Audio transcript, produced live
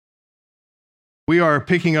We are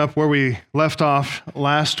picking up where we left off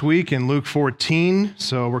last week in Luke 14.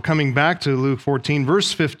 So we're coming back to Luke 14,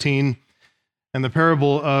 verse 15, and the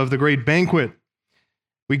parable of the great banquet.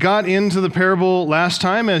 We got into the parable last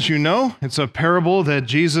time, as you know. It's a parable that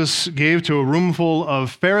Jesus gave to a room full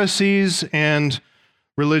of Pharisees and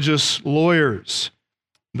religious lawyers.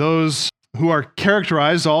 Those who are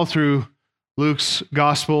characterized all through Luke's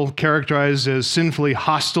gospel, characterized as sinfully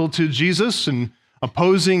hostile to Jesus and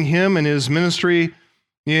opposing him and his ministry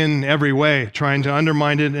in every way, trying to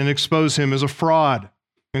undermine it and expose him as a fraud.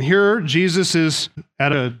 And here, Jesus is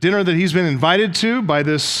at a dinner that he's been invited to by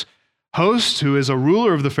this host who is a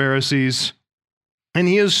ruler of the Pharisees. And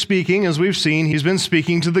he is speaking, as we've seen, he's been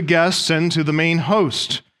speaking to the guests and to the main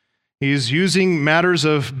host. He's using matters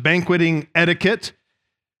of banqueting etiquette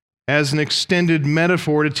as an extended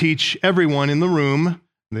metaphor to teach everyone in the room.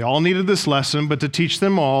 They all needed this lesson, but to teach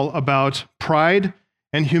them all about pride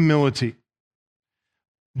and humility.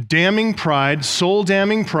 Damning pride,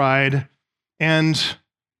 soul-damning pride, and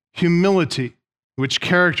humility, which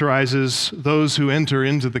characterizes those who enter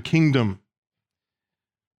into the kingdom.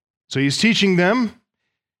 So he's teaching them,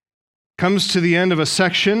 comes to the end of a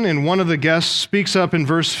section, and one of the guests speaks up in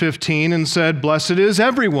verse 15 and said, "Blessed is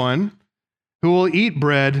everyone who will eat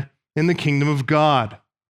bread in the kingdom of God."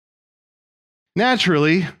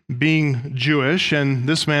 Naturally, being Jewish, and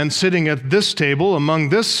this man sitting at this table among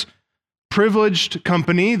this privileged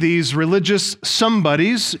company, these religious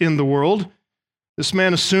somebodies in the world, this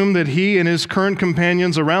man assumed that he and his current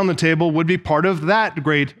companions around the table would be part of that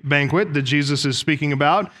great banquet that Jesus is speaking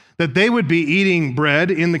about, that they would be eating bread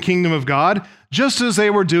in the kingdom of God, just as they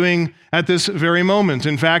were doing at this very moment.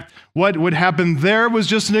 In fact, what would happen there was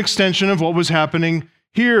just an extension of what was happening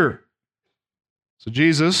here. So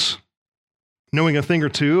Jesus, knowing a thing or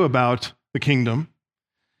two about the kingdom,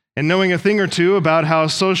 and knowing a thing or two about how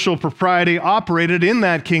social propriety operated in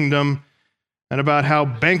that kingdom, and about how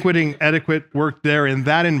banqueting etiquette worked there in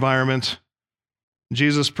that environment,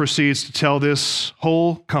 Jesus proceeds to tell this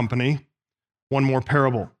whole company one more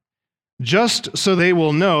parable, just so they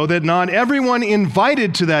will know that not everyone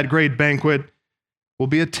invited to that great banquet will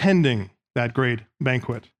be attending that great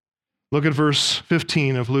banquet. Look at verse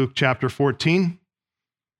 15 of Luke chapter 14.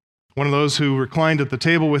 One of those who reclined at the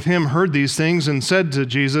table with him heard these things and said to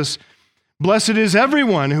Jesus, "Blessed is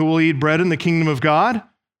everyone who will eat bread in the kingdom of God."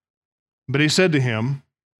 But he said to him,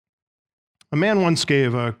 "A man once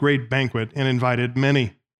gave a great banquet and invited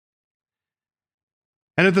many.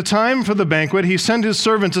 And at the time for the banquet, he sent his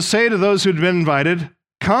servant to say to those who had been invited,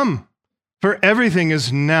 'Come, for everything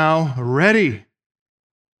is now ready.'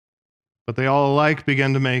 But they all alike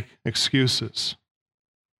began to make excuses.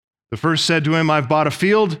 The first said to him, 'I've bought a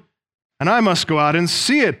field, and I must go out and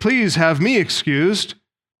see it. Please have me excused.'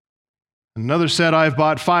 Another said, 'I've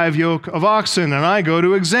bought 5 yoke of oxen, and I go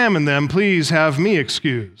to examine them. Please have me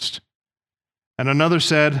excused.' And another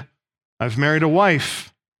said, 'I've married a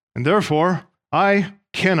wife, and therefore I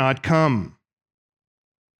cannot come.'"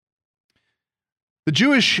 The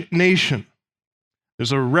Jewish nation,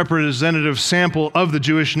 there's a representative sample of the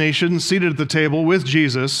Jewish nation seated at the table with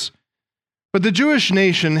Jesus, but the Jewish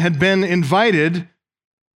nation had been invited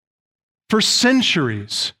for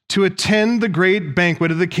centuries to attend the great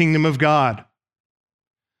banquet of the kingdom of God.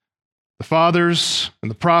 The fathers and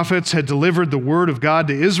the prophets had delivered the word of God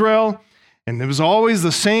to Israel, and there was always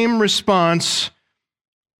the same response: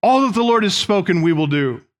 "All that the Lord has spoken, we will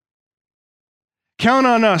do. Count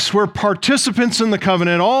on us. We're participants in the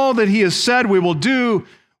covenant. All that he has said, we will do.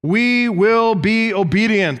 We will be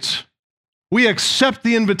obedient. We accept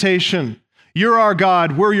the invitation. You're our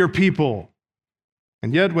God. We're your people."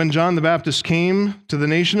 And yet, when John the Baptist came to the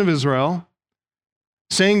nation of Israel,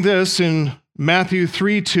 saying this in Matthew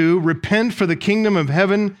 3:2, "Repent, for the kingdom of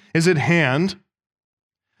heaven is at hand,"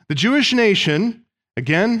 the Jewish nation,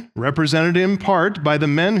 again represented in part by the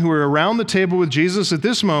men who were around the table with Jesus at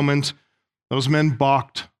this moment, those men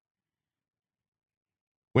balked.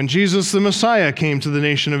 When Jesus the Messiah came to the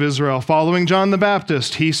nation of Israel following John the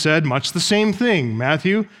Baptist, he said much the same thing.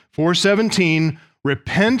 Matthew 4:17,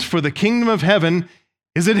 "Repent, for the kingdom of heaven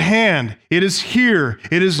is at hand. It is here.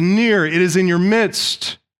 It is near. It is in your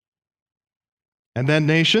midst." And that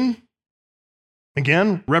nation,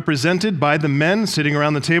 again represented by the men sitting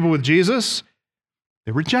around the table with Jesus,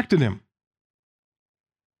 they rejected him.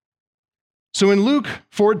 So in Luke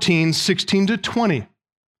 14:16-20,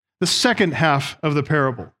 the second half of the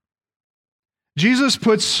parable, Jesus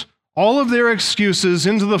puts all of their excuses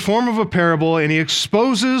into the form of a parable, and he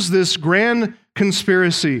exposes this grand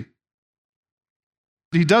conspiracy.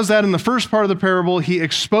 He does that in the first part of the parable. He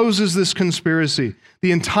exposes this conspiracy.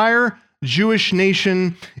 The entire Jewish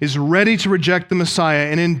nation is ready to reject the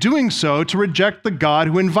Messiah, and in doing so, to reject the God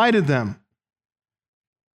who invited them.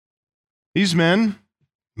 These men,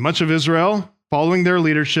 much of Israel, following their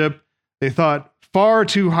leadership, they thought far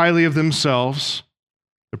too highly of themselves,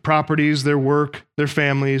 their properties, their work, their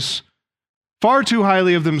families, far too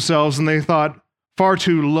highly of themselves, and they thought far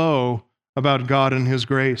too low about God and His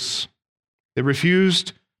grace. They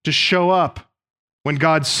refused to show up when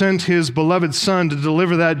God sent His beloved Son to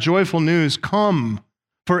deliver that joyful news, come,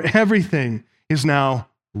 for everything is now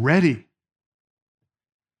ready.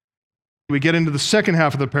 We get into the second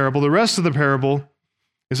half of the parable. The rest of the parable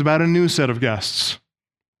is about a new set of guests.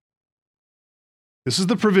 This is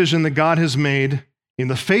the provision that God has made in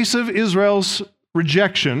the face of Israel's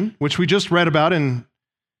rejection, which we just read about in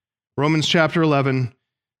Romans chapter 11.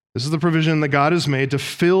 This is the provision that God has made to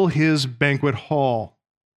fill His banquet hall,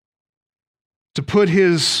 to put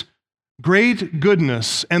His great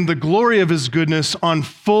goodness and the glory of His goodness on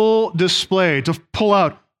full display, to pull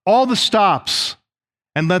out all the stops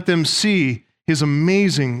and let them see His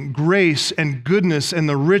amazing grace and goodness and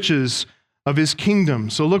the riches of His kingdom.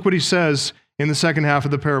 So look what He says in the second half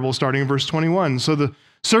of the parable, starting in verse 21. So the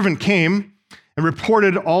servant came and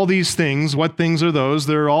reported all these things. What things are those?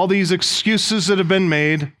 There are all these excuses that have been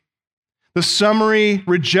made. The summary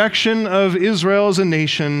rejection of Israel as a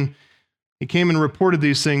nation. He came and reported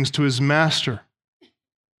these things to his master.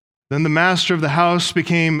 Then the master of the house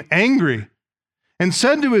became angry and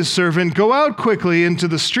said to his servant, "Go out quickly into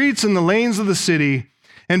the streets and the lanes of the city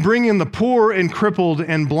and bring in the poor and crippled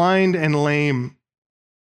and blind and lame."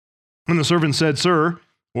 And the servant said, "Sir,"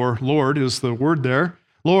 or Lord is the word there,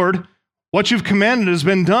 "Lord, what you've commanded has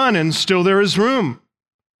been done, and still there is room."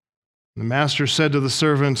 And the master said to the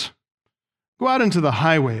servant, "Go out into the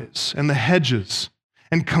highways and the hedges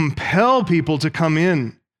and compel people to come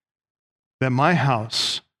in, that my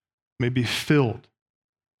house may be filled.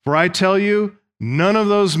 For I tell you, none of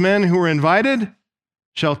those men who were invited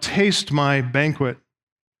shall taste my banquet."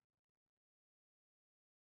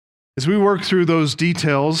 As we work through those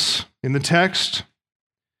details in the text,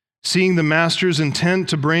 seeing the master's intent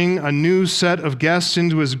to bring a new set of guests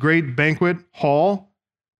into his great banquet hall,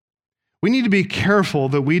 we need to be careful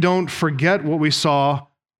that we don't forget what we saw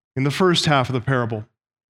in the first half of the parable.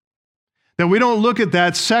 That we don't look at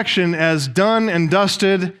that section as done and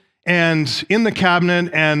dusted and in the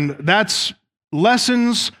cabinet, and that's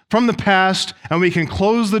lessons from the past, and we can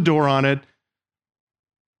close the door on it.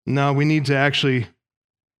 No, we need to actually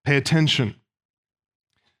pay attention.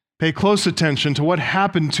 Pay close attention to what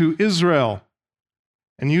happened to Israel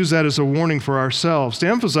and use that as a warning for ourselves. To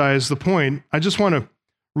emphasize the point, I just want to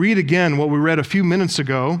read again what we read a few minutes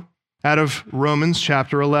ago out of Romans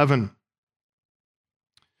chapter 11.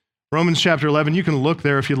 Romans chapter 11, you can look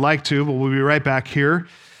there if you'd like to, but we'll be right back here.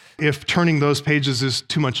 If turning those pages is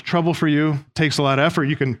too much trouble for you, takes a lot of effort,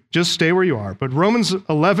 you can just stay where you are. But Romans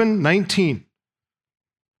 11:19,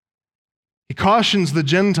 he cautions the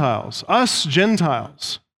Gentiles, us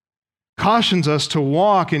Gentiles, cautions us to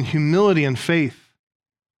walk in humility and faith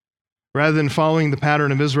rather than following the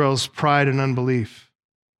pattern of Israel's pride and unbelief.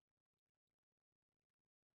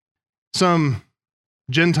 Some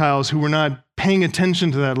Gentiles who were not paying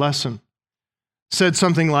attention to that lesson said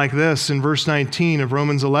something like this in verse 19 of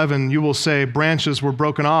Romans 11, "You will say, branches were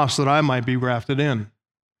broken off so that I might be grafted in."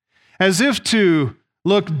 As if to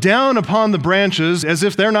look down upon the branches as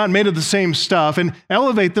if they're not made of the same stuff and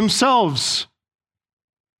elevate themselves.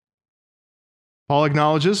 Paul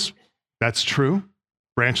acknowledges that's true.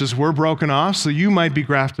 Branches were broken off so you might be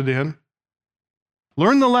grafted in.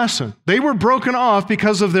 Learn the lesson. They were broken off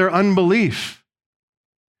because of their unbelief.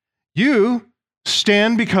 You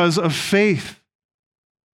stand because of faith.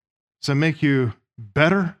 Does that make you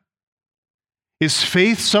better? Is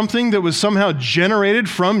faith something that was somehow generated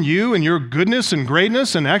from you and your goodness and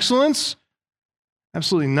greatness and excellence?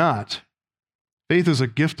 Absolutely not. Faith is a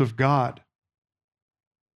gift of God.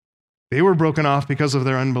 They were broken off because of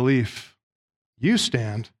their unbelief. You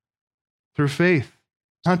stand through faith,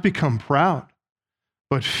 not become proud,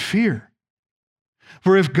 but fear.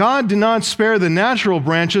 For if God did not spare the natural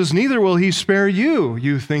branches, neither will He spare you.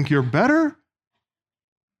 You think you're better?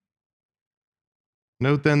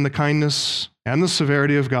 Note then the kindness and the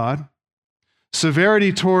severity of God.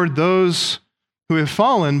 Severity toward those who have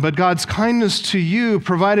fallen, but God's kindness to you,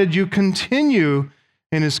 provided you continue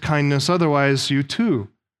in His kindness. Otherwise, you too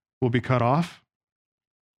will be cut off.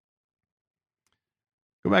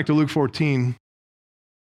 Go back to Luke 14.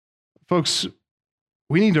 Folks,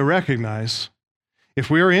 we need to recognize if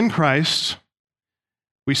we are in Christ,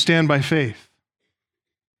 we stand by faith.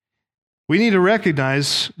 We need to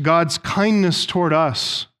recognize God's kindness toward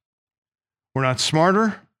us. We're not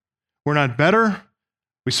smarter. We're not better.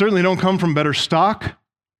 We certainly don't come from better stock.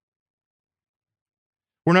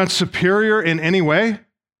 We're not superior in any way.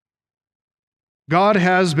 God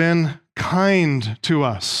has been kind to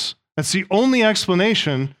us. That's the only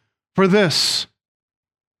explanation for this.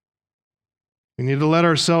 We need to let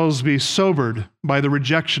ourselves be sobered by the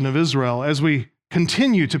rejection of Israel as we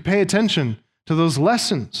continue to pay attention to those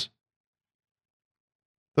lessons.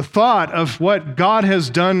 The thought of what God has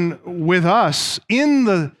done with us in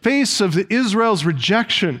the face of Israel's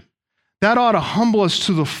rejection, that ought to humble us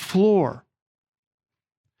to the floor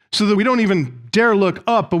so that we don't even dare look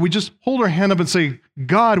up, but we just hold our hand up and say,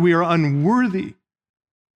 God, we are unworthy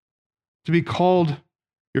to be called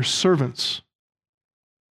your servants.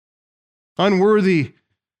 Unworthy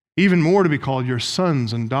even more to be called your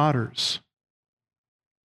sons and daughters.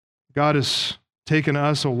 God has taken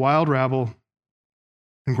us, a wild rabble,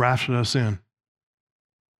 and grafted us in.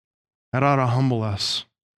 That ought to humble us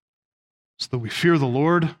so that we fear the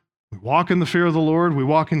Lord, we walk in the fear of the Lord, we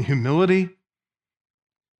walk in humility,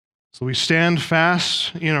 so we stand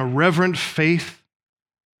fast in a reverent faith,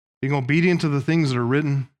 being obedient to the things that are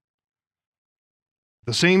written. At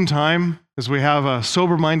the same time, as we have a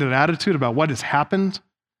sober-minded attitude about what has happened,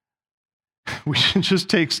 we should just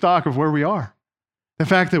take stock of where we are. The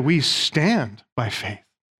fact that we stand by faith.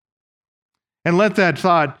 And let that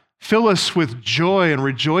thought fill us with joy and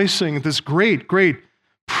rejoicing at this great, great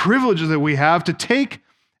privilege that we have to take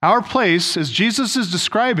our place, as Jesus is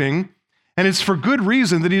describing, and it's for good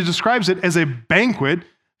reason that he describes it as a banquet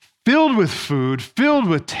filled with food, filled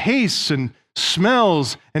with tastes and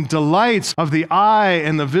smells and delights of the eye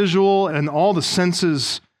and the visual and all the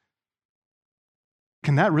senses.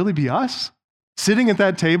 Can that really be us sitting at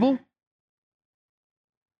that table?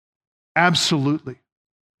 Absolutely.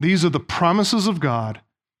 These are the promises of God,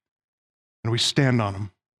 and we stand on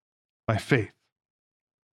them by faith.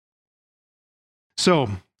 So,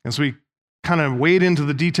 as we kind of wade into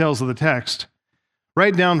the details of the text,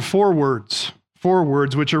 write down four words,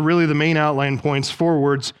 which are really the main outline points, 4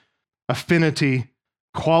 words: affinity,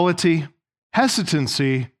 quality,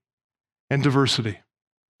 hesitancy, and diversity.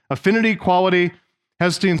 Affinity, quality,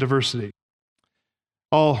 hesitancy, and diversity.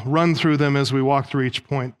 I'll run through them as we walk through each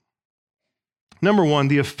point. Number 1,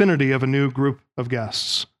 the affinity of a new group of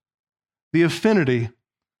guests. The affinity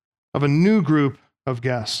of a new group of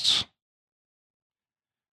guests.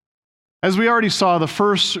 As we already saw, the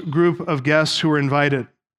first group of guests who were invited,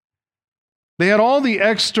 they had all the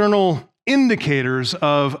external indicators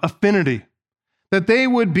of affinity, that they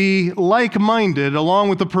would be like-minded along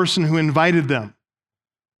with the person who invited them,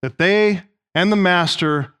 that they and the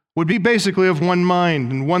master would be basically of one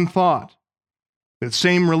mind and one thought, that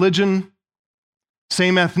same religion,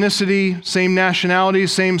 same ethnicity, same nationality,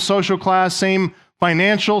 same social class, same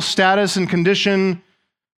financial status and condition.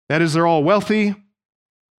 That is, they're all wealthy.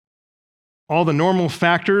 All the normal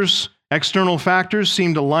factors, external factors,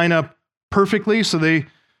 seem to line up perfectly, so they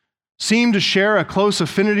seem to share a close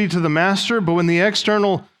affinity to the master. But when the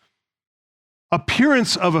external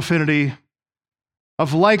appearance of affinity,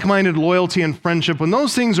 of like-minded loyalty and friendship, when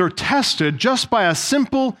those things are tested just by a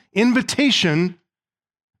simple invitation,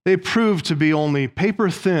 they prove to be only paper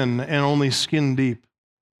thin and only skin deep.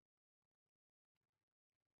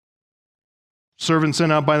 Servant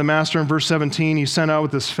sent out by the master in verse 17, he sent out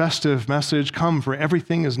with this festive message, "Come, for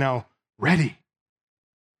everything is now ready."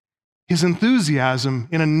 His enthusiasm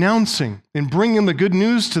in announcing, in bringing the good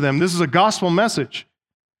news to them, this is a gospel message.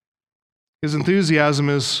 His enthusiasm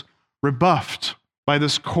is rebuffed by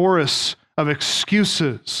this chorus of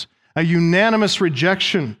excuses, a unanimous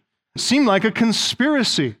rejection. It seemed like a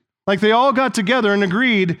conspiracy, like they all got together and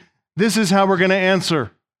agreed, this is how we're going to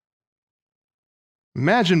answer.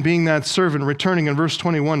 Imagine being that servant returning in verse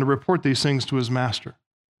 21 to report these things to his master.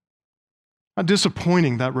 How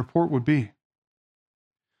disappointing that report would be.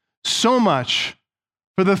 So much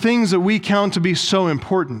for the things that we count to be so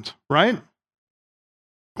important, right?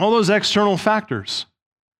 All those external factors,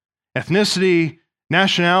 ethnicity,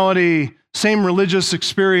 nationality, same religious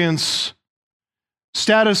experience,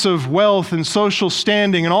 status of wealth and social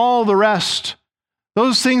standing, and all the rest.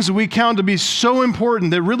 Those things that we count to be so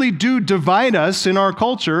important that really do divide us in our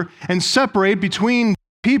culture and separate between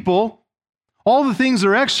people, all the things that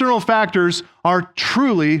are external factors are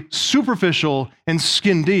truly superficial and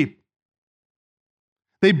skin deep.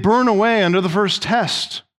 They burn away under the first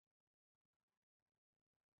test.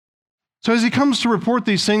 So as he comes to report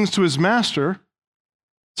these things to his master,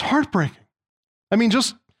 it's heartbreaking. I mean,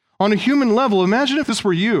 just on a human level, imagine if this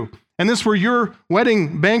were you and this were your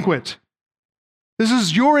wedding banquet. This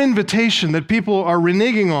is your invitation that people are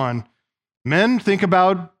reneging on. Men, think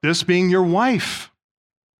about this being your wife.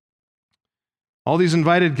 All these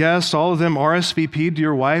invited guests, all of them RSVP'd to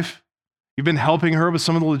your wife. You've been helping her with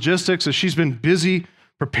some of the logistics as she's been busy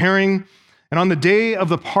preparing. And on the day of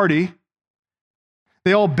the party,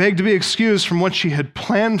 they all begged to be excused from what she had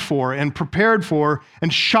planned for and prepared for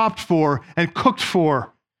and shopped for and cooked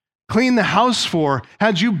for, cleaned the house for,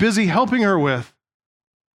 had you busy helping her with.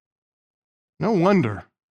 No wonder,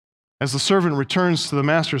 as the servant returns to the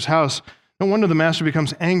master's house, no wonder the master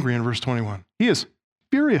becomes angry in verse 21. He is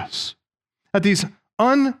furious at these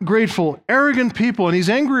ungrateful, arrogant people, and he's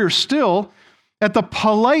angrier still at the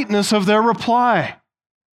politeness of their reply.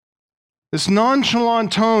 This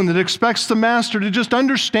nonchalant tone that expects the master to just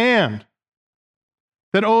understand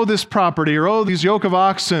that, oh, this property, or oh, these yoke of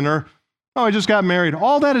oxen, or oh, I just got married.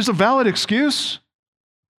 All that is a valid excuse.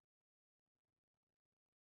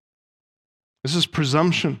 This is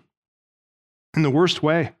presumption in the worst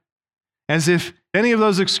way. As if any of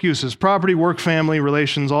those excuses, property, work, family,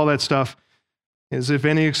 relations, all that stuff, as if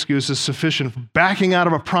any excuse is sufficient for backing out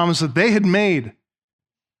of a promise that they had made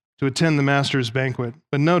to attend the master's banquet.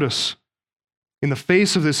 But notice, in the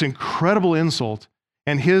face of this incredible insult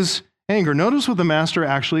and his anger, notice what the master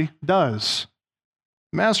actually does.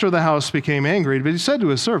 The master of the house became angry, but he said to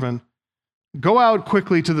his servant, "Go out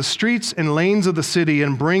quickly to the streets and lanes of the city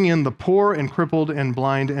and bring in the poor and crippled and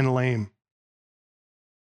blind and lame."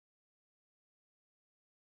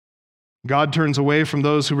 God turns away from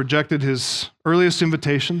those who rejected his earliest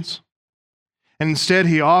invitations, and instead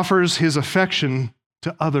he offers his affection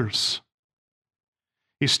to others.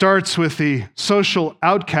 He starts with the social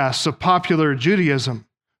outcasts of popular Judaism.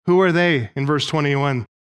 Who are they in verse 21?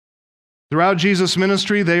 Throughout Jesus'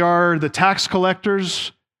 ministry, they are the tax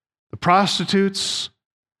collectors, the prostitutes,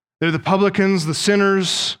 they're the publicans, the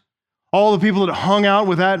sinners, all the people that hung out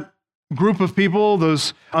with that group of people,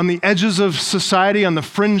 those on the edges of society, on the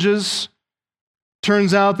fringes.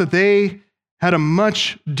 Turns out that they had a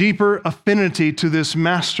much deeper affinity to this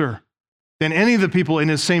master than any of the people in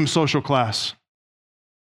his same social class.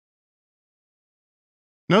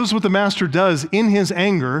 Notice what the master does in his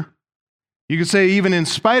anger. You could say even in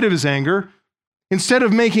spite of his anger, instead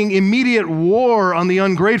of making immediate war on the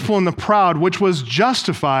ungrateful and the proud, which was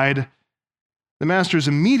justified, the master's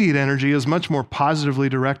immediate energy is much more positively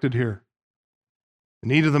directed here. The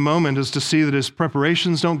need of the moment is to see that his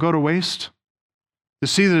preparations don't go to waste, to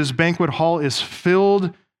see that his banquet hall is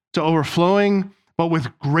filled to overflowing, but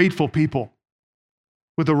with grateful people,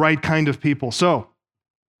 with the right kind of people. So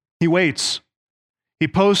he waits. He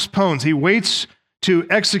postpones. He waits to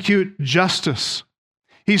execute justice.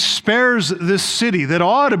 He spares this city that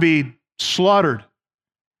ought to be slaughtered.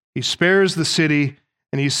 He spares the city,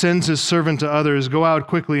 and he sends his servant to others, go out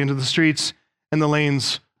quickly into the streets and the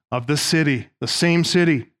lanes of the city, the same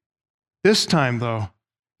city. This time, though,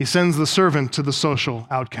 he sends the servant to the social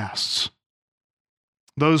outcasts.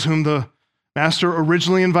 Those whom the master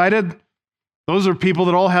originally invited, those are people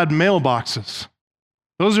that all had mailboxes.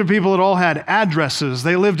 Those are people that all had addresses.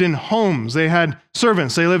 They lived in homes. They had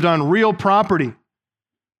servants. They lived on real property.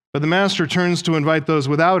 But the master turns to invite those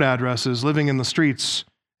without addresses, living in the streets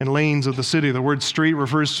and lanes of the city. The word street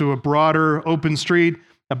refers to a broader, open street,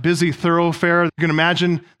 a busy thoroughfare. You can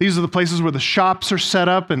imagine these are the places where the shops are set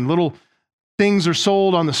up and little things are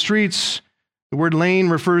sold on the streets. The word lane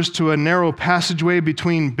refers to a narrow passageway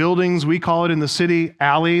between buildings. We call it in the city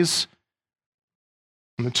alleys.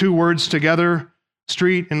 And the two words together,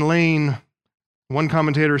 street and lane, one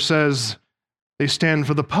commentator says they stand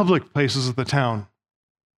for the public places of the town,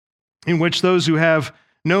 in which those who have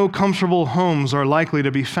no comfortable homes are likely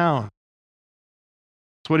to be found.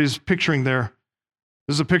 That's what he's picturing there.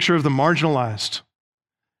 This is a picture of the marginalized.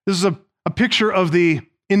 This is a picture of the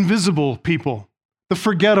invisible people, the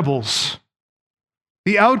forgettables,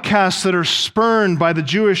 the outcasts that are spurned by the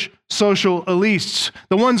Jewish social elites,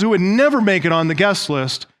 the ones who would never make it on the guest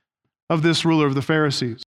list of this ruler of the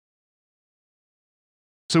Pharisees.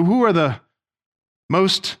 So who are the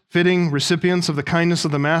most fitting recipients of the kindness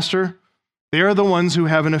of the master? They are the ones who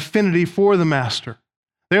have an affinity for the master.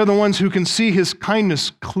 They are the ones who can see his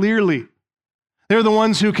kindness clearly. They're the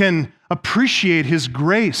ones who can appreciate his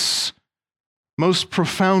grace most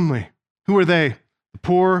profoundly. Who are they? The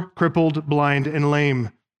poor, crippled, blind, and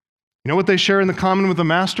lame. You know what they share in the common with the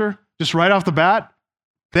master? Just right off the bat?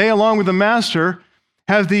 They, along with the master,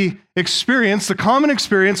 have the experience, the common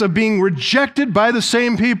experience of being rejected by the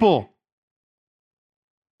same people.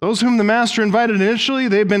 Those whom the master invited initially,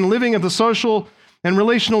 they've been living at the social and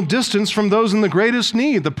relational distance from those in the greatest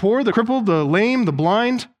need, the poor, the crippled, the lame, the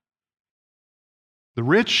blind, the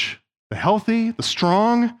rich, the healthy, the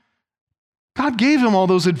strong. God gave him all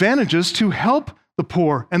those advantages to help the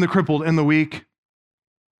poor and the crippled and the weak.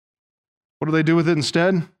 What do they do with it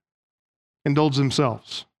instead? Indulge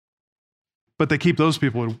themselves. But they keep those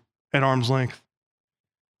people at arm's length.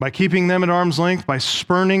 By keeping them at arm's length, by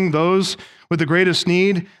spurning those with the greatest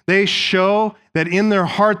need, they show that in their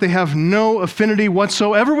heart they have no affinity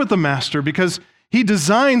whatsoever with the Master, because he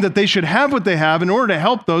designed that they should have what they have in order to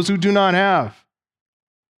help those who do not have.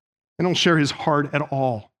 They don't share his heart at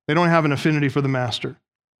all. They don't have an affinity for the Master.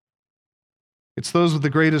 It's those with the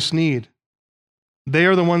greatest need. They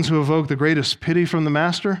are the ones who evoke the greatest pity from the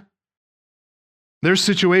Master. Their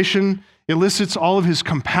situation elicits all of his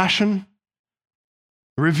compassion,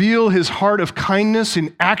 reveal his heart of kindness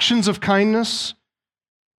in actions of kindness,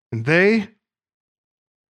 and they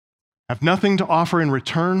have nothing to offer in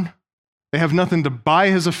return. They have nothing to buy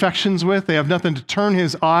his affections with. They have nothing to turn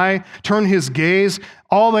his eye, turn his gaze.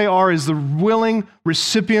 All they are is the willing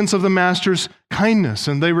recipients of the Master's kindness,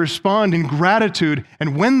 and they respond in gratitude.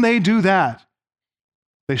 And when they do that,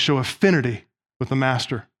 they show affinity with the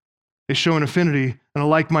Master. They show an affinity and a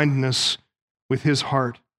like-mindedness with his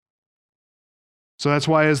heart. So that's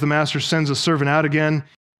why as the Master sends a servant out again,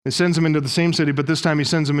 he sends him into the same city, but this time he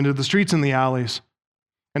sends him into the streets and the alleys.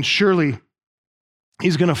 And surely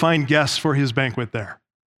he's going to find guests for his banquet there.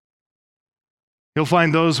 He'll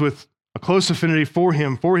find those with a close affinity for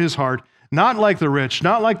him, for his heart, not like the rich,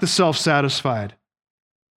 not like the self-satisfied.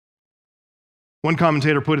 One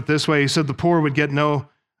commentator put it this way. He said the poor would get no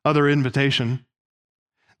other invitation.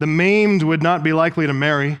 The maimed would not be likely to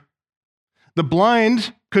marry. The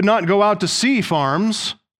blind could not go out to see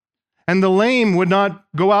farms, and the lame would not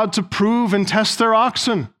go out to prove and test their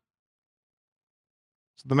oxen.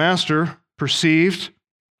 So the Master perceived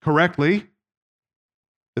correctly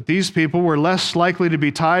that these people were less likely to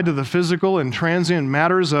be tied to the physical and transient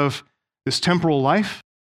matters of this temporal life,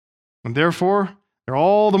 and therefore they're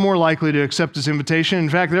all the more likely to accept his invitation. In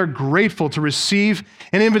fact, they're grateful to receive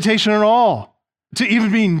an invitation at all, to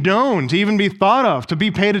even be known, to even be thought of, to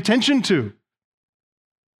be paid attention to.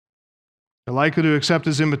 They're likely to accept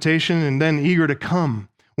his invitation and then eager to come.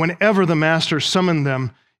 Whenever the Master summoned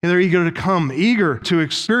them, they're eager to come, eager to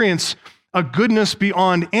experience a goodness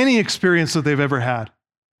beyond any experience that they've ever had,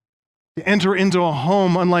 to enter into a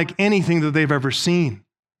home unlike anything that they've ever seen,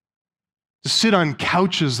 to sit on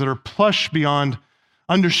couches that are plush beyond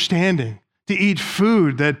understanding, to eat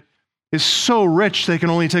food that is so rich they can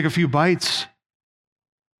only take a few bites.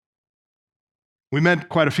 We met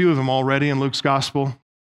quite a few of them already in Luke's gospel.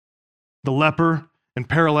 The leper and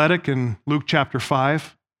paralytic in Luke chapter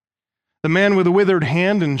 5. The man with a withered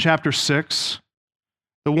hand in chapter 6.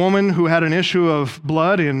 The woman who had an issue of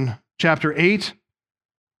blood in chapter 8.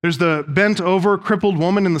 There's the bent over, crippled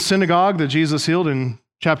woman in the synagogue that Jesus healed in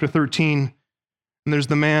chapter 13. And there's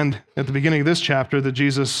the man at the beginning of this chapter that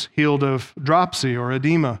Jesus healed of dropsy or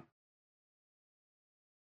edema.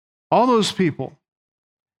 All those people,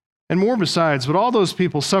 and more besides, but all those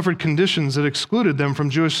people suffered conditions that excluded them from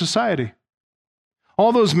Jewish society.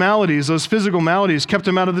 All those maladies, those physical maladies, kept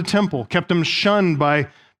them out of the temple, kept them shunned by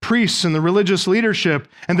priests and the religious leadership,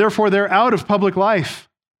 and therefore they're out of public life.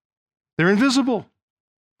 They're invisible.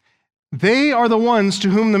 They are the ones to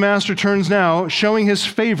whom the Master turns now, showing his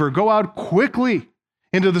favor. Go out quickly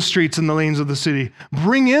into the streets and the lanes of the city.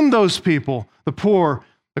 Bring in those people, the poor,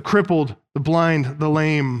 the crippled, the blind, the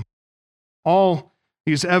lame. All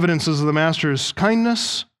these evidences of the Master's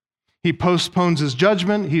kindness. He postpones his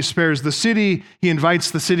judgment. He spares the city. He invites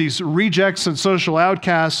the city's rejects and social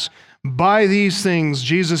outcasts. By these things,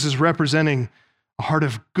 Jesus is representing a heart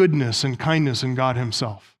of goodness and kindness in God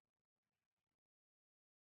himself.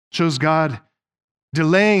 Shows God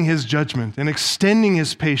delaying his judgment and extending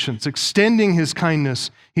his patience, extending his kindness.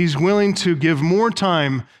 He's willing to give more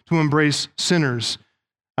time to embrace sinners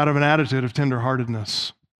out of an attitude of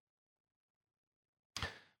tenderheartedness.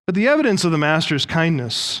 But the evidence of the Master's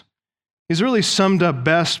kindness is really summed up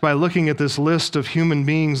best by looking at this list of human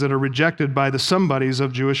beings that are rejected by the somebodies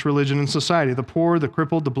of Jewish religion and society: the poor, the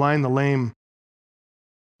crippled, the blind, the lame.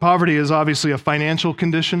 Poverty is obviously a financial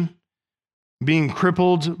condition. Being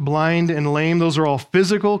crippled, blind, and lame, those are all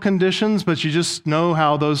physical conditions, but you just know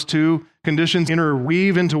how those two conditions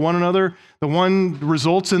interweave into one another. The one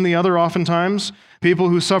results in the other oftentimes. People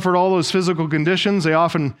who suffered all those physical conditions, they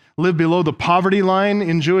often live below the poverty line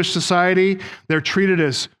in Jewish society. They're treated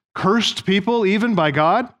as cursed people, even by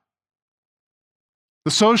God.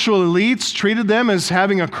 The social elites treated them as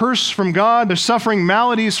having a curse from God. They're suffering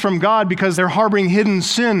maladies from God because they're harboring hidden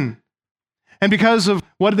sin. And because of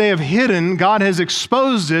what they have hidden, God has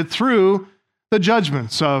exposed it through the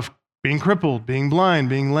judgments of being crippled, being blind,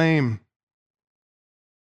 being lame.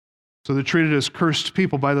 So they're treated as cursed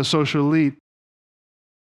people by the social elite.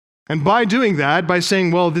 And by doing that, by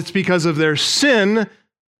saying, well, it's because of their sin,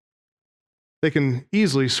 they can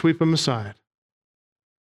easily sweep them aside.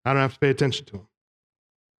 I don't have to pay attention to them.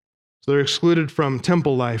 So they're excluded from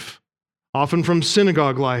temple life, often from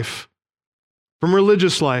synagogue life, from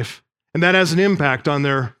religious life, and that has an impact on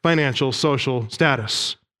their financial, social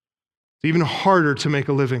status. It's even harder to make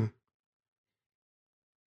a living.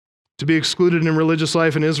 To be excluded in religious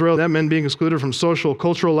life in Israel, that meant being excluded from social,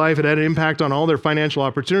 cultural life. It had an impact on all their financial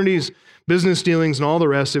opportunities, business dealings, and all the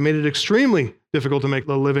rest. It made it extremely difficult to make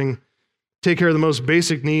a living, take care of the most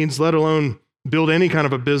basic needs, let alone build any kind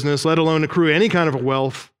of a business, let alone accrue any kind of a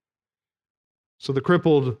wealth. So the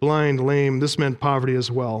crippled, blind, lame, this meant poverty as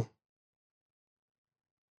well.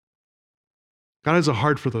 God has a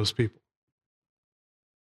heart for those people.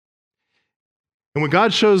 And when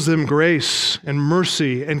God shows them grace and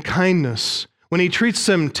mercy and kindness, when he treats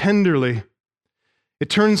them tenderly, it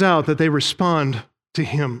turns out that they respond to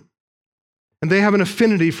him. And they have an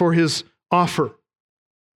affinity for his offer.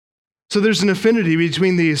 So there's an affinity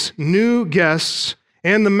between these new guests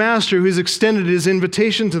and the master who's extended his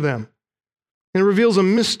invitation to them. And it reveals a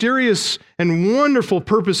mysterious and wonderful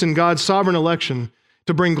purpose in God's sovereign election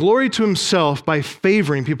to bring glory to himself by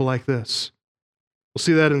favoring people like this. We'll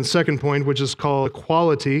see that in the second point, which is called the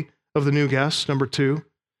quality of the new guests, number 2.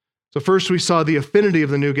 So first we saw the affinity of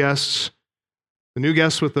the new guests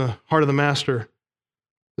with the heart of the master.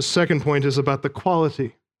 The second point is about the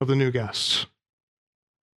quality of the new guests.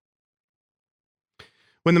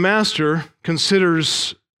 When the master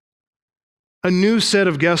considers a new set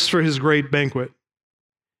of guests for his great banquet,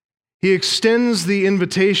 he extends the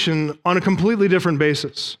invitation on a completely different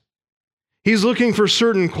basis. He's looking for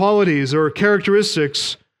certain qualities or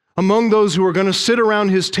characteristics among those who are going to sit around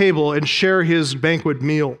his table and share his banquet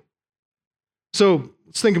meal. So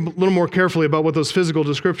let's think a little more carefully about what those physical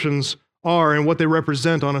descriptions are and what they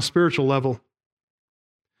represent on a spiritual level.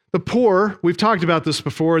 The poor, we've talked about this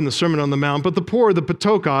before in the Sermon on the Mount, but the poor, the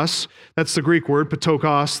patokos, that's the Greek word,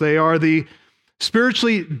 patokos, they are the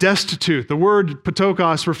spiritually destitute. The word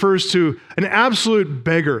patokos refers to an absolute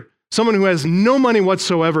beggar, someone who has no money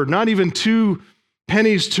whatsoever, not even 2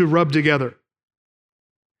 pennies to rub together.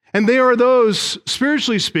 And they are those,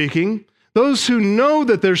 spiritually speaking, those who know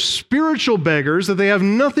that they're spiritual beggars, that they have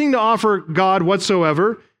nothing to offer God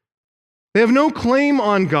whatsoever. They have no claim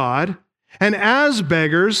on God. And as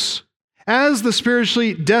beggars, as the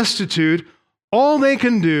spiritually destitute, all they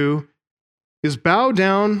can do is bow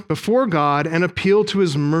down before God and appeal to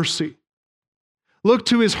his mercy. Look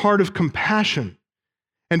to his heart of compassion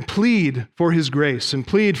and plead for his grace and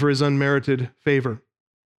plead for his unmerited favor.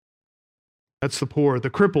 That's the poor, the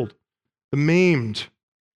crippled, the maimed.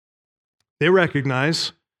 They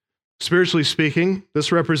recognize, spiritually speaking,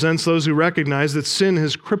 this represents those who recognize that sin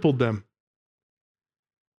has crippled them.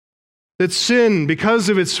 That sin, because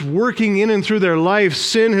of its working in and through their life,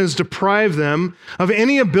 sin has deprived them of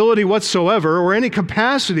any ability whatsoever or any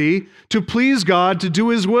capacity to please God, to do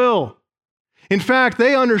his will. In fact,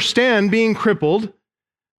 they understand being crippled.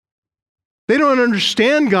 They don't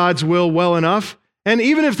understand God's will well enough, and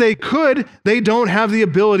even if they could, they don't have the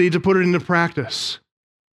ability to put it into practice.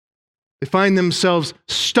 They find themselves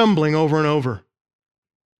stumbling over and over.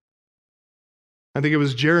 I think it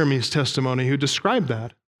was Jeremy's testimony who described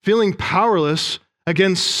that. Feeling powerless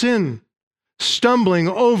against sin, stumbling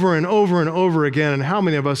over and over and over again. And how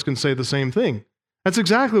many of us can say the same thing? That's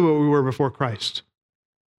exactly what we were before Christ.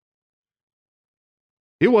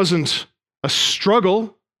 It wasn't a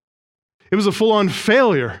struggle. It was a full-on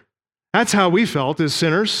failure. That's how we felt as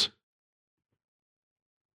sinners.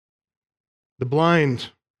 The blind,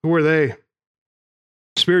 who are they?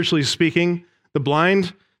 Spiritually speaking, the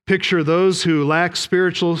blind picture those who lack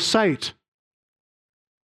spiritual sight.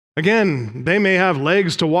 Again, they may have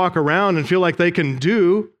legs to walk around and feel like they can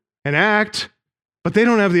do and act, but they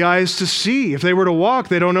don't have the eyes to see. If they were to walk,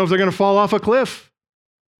 they don't know if they're going to fall off a cliff.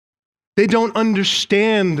 They don't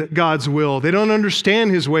understand God's will. They don't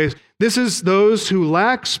understand his ways. This is those who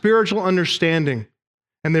lack spiritual understanding,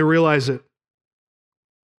 and they realize it.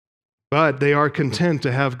 But they are content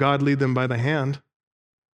to have God lead them by the hand.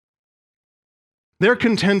 They're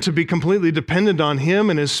content to be completely dependent on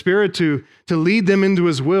him and his Spirit to lead them into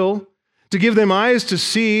his will, to give them eyes to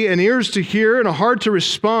see and ears to hear and a heart to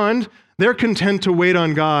respond. They're content to wait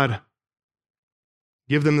on God.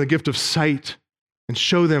 Give them the gift of sight and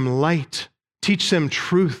show them light. Teach them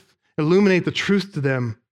truth. Illuminate the truth to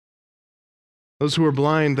them. Those who are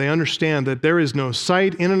blind, they understand that there is no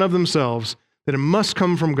sight in and of themselves, that it must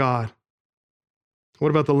come from God. What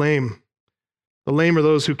about the lame? The lame are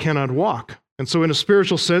those who cannot walk. And so in a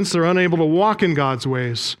spiritual sense, they're unable to walk in God's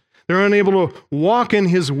ways. They're unable to walk in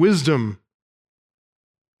his wisdom.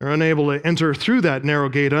 They're unable to enter through that narrow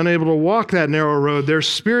gate, unable to walk that narrow road. They're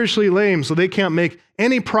spiritually lame, so they can't make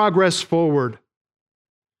any progress forward.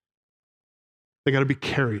 They got to be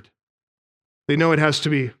carried. They know it has to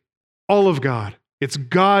be all of God. It's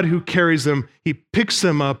God who carries them. He picks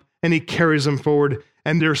them up and he carries them forward.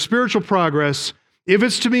 And their spiritual progress, if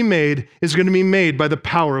it's to be made, is going to be made by the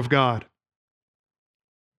power of God.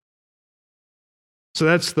 So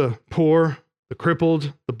that's the poor, the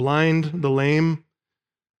crippled, the blind, the lame.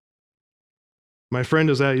 My friend,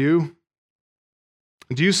 is that you?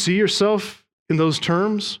 Do you see yourself in those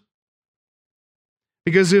terms?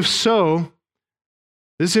 Because if so,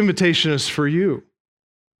 this invitation is for you.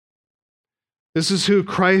 This is who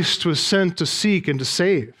Christ was sent to seek and to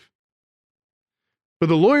save. For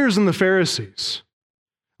the lawyers and the Pharisees,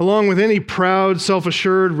 along with any proud,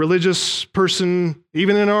 self-assured, religious person,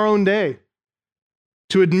 even in our own day,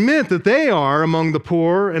 to admit that they are among the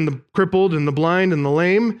poor and the crippled and the blind and the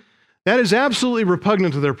lame, that is absolutely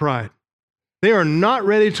repugnant to their pride. They are not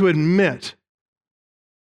ready to admit,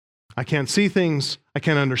 I can't see things, I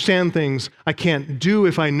can't understand things, I can't do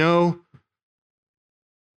if I know.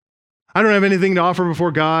 I don't have anything to offer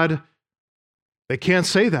before God. They can't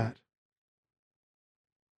say that.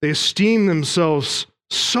 They esteem themselves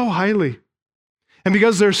so highly. And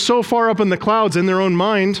because they're so far up in the clouds in their own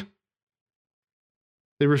mind,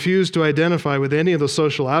 they refuse to identify with any of the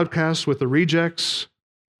social outcasts, with the rejects.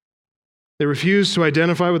 They refuse to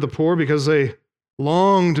identify with the poor because they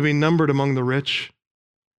long to be numbered among the rich,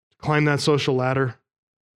 to climb that social ladder.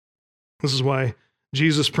 This is why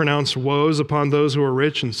Jesus pronounced woes upon those who are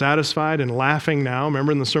rich and satisfied and laughing now.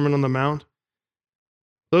 Remember in the Sermon on the Mount?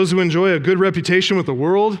 Those who enjoy a good reputation with the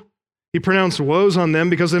world, he pronounced woes on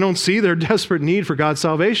them because they don't see their desperate need for God's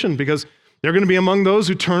salvation, because they're going to be among those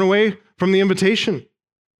who turn away from the invitation.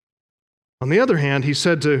 On the other hand, he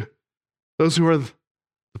said to those who are the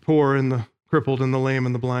poor and the crippled and the lame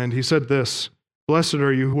and the blind, he said this, "Blessed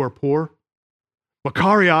are you who are poor.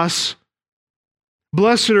 Makarios.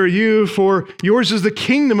 Blessed are you, for yours is the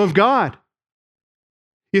kingdom of God."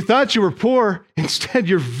 You thought you were poor, instead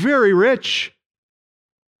you're very rich.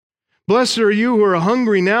 Blessed are you who are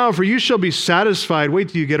hungry now, for you shall be satisfied. Wait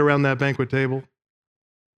till you get around that banquet table.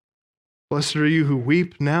 Blessed are you who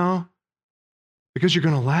weep now, because you're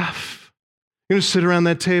going to laugh. You're going to sit around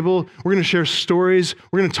that table. We're going to share stories.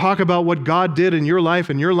 We're going to talk about what God did in your life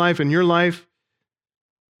and your life and your life.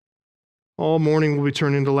 All mourning will be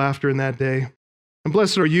turned into laughter in that day. And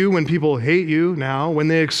blessed are you when people hate you now, when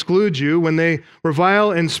they exclude you, when they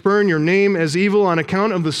revile and spurn your name as evil on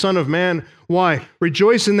account of the Son of Man. Why?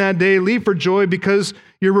 Rejoice in that day, leap for joy, because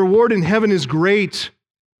your reward in heaven is great.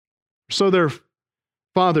 So their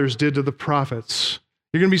fathers did to the prophets.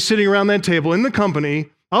 You're going to be sitting around that table in the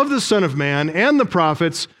company of the Son of Man and the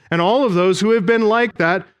prophets and all of those who have been like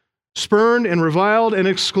that, spurned and reviled and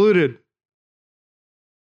excluded.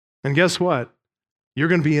 And guess what? You're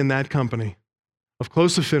going to be in that company of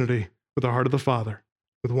close affinity with the heart of the Father,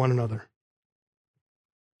 with one another.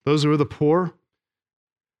 Those who are the poor,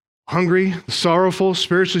 hungry, the sorrowful,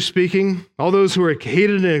 spiritually speaking, all those who are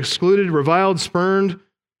hated and excluded, reviled, spurned,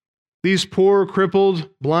 these poor, crippled,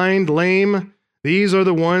 blind, lame, these are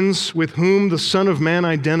the ones with whom the Son of Man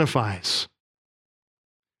identifies.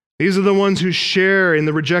 These are the ones who share in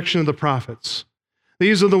the rejection of the prophets.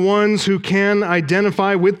 These are the ones who can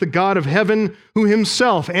identify with the God of heaven, who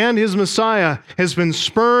himself and his Messiah has been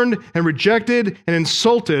spurned and rejected and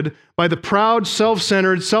insulted by the proud,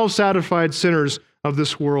 self-centered, self-satisfied sinners of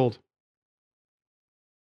this world.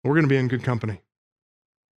 We're going to be in good company.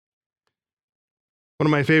 One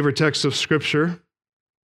of my favorite texts of Scripture,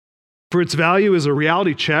 for its value as a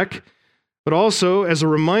reality check, but also as a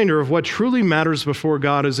reminder of what truly matters before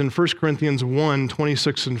God, is in 1 Corinthians 1,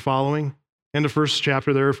 26 and following. End of first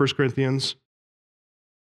chapter there, 1 Corinthians.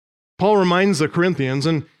 Paul reminds the Corinthians,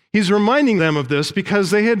 and he's reminding them of this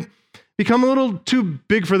because they had become a little too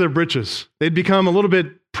big for their britches. They'd become a little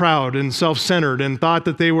bit proud and self-centered and thought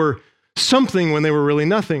that they were something when they were really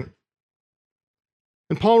nothing.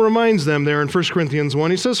 And Paul reminds them there in 1 Corinthians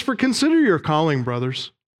 1, he says, "For consider your calling,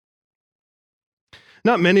 brothers.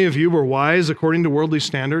 Not many of you were wise according to worldly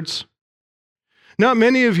standards. Not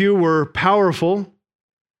many of you were powerful.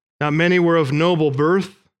 Not many were of noble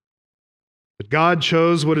birth. But God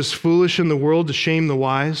chose what is foolish in the world to shame the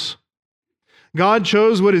wise. God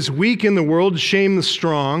chose what is weak in the world to shame the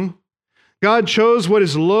strong. God chose what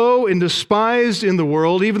is low and despised in the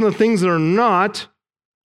world, even the things that are not, to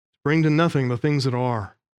bring to nothing the things that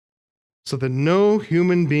are, so that no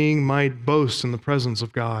human being might boast in the presence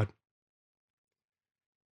of God.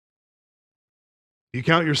 Do you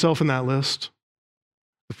count yourself in that list?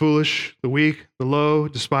 The foolish, the weak, the low,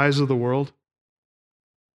 despised of the world?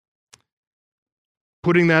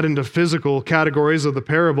 Putting that into physical categories of the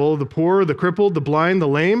parable, the poor, the crippled, the blind, the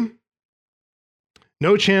lame,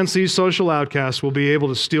 no chance these social outcasts will be able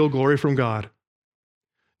to steal glory from God.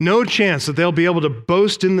 No chance that they'll be able to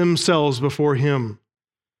boast in themselves before Him.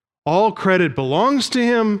 All credit belongs to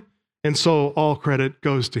Him, and so all credit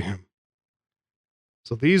goes to Him.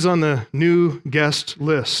 So these on the new guest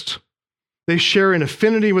list, they share an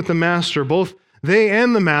affinity with the Master. Both they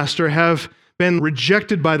and the Master have been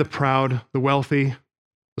rejected by the proud, the wealthy,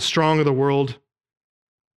 the strong of the world.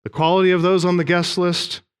 The quality of those on the guest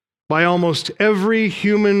list, by almost every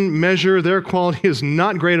human measure, their quality is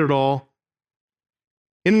not great at all.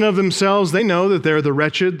 In and of themselves, they know that they're the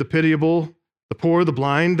wretched, the pitiable, the poor, the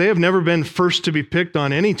blind. They have never been first to be picked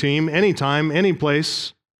on any team, any time, any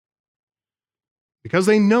place. Because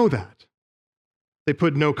they know that, they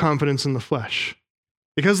put no confidence in the flesh.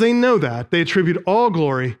 Because they know that, they attribute all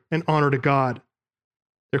glory and honor to God.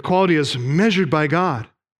 Their quality is measured by God,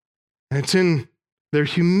 and it's in their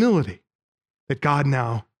humility that God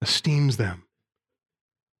now esteems them.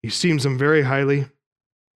 He esteems them very highly.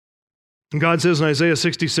 And God says in Isaiah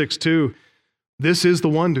 66:2, "This is the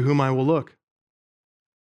one to whom I will look.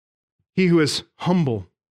 He who is humble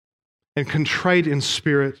and contrite in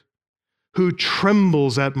spirit, who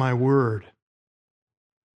trembles at my word."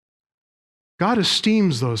 God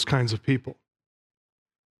esteems those kinds of people.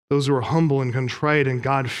 Those who are humble and contrite and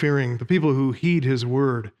God-fearing, the people who heed His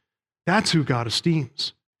word. That's who God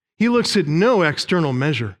esteems. He looks at no external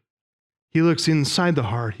measure. He looks inside the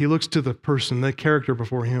heart. He looks to the person, the character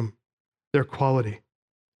before Him, their quality.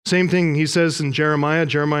 Same thing He says in Jeremiah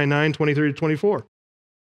 9:23-24.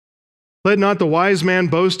 "Let not the wise man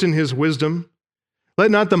boast in his wisdom.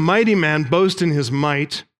 Let not the mighty man boast in his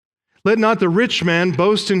might. Let not the rich man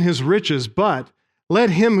boast in his riches, but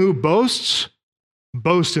let him who boasts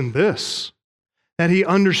boast in this, that he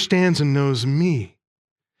understands and knows me,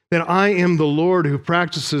 that I am the Lord who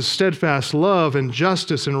practices steadfast love and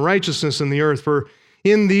justice and righteousness in the earth, for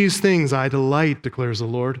in these things I delight, declares the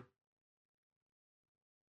Lord."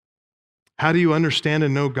 How do you understand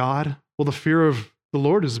and know God? Well, the fear of the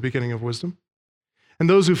Lord is the beginning of wisdom. And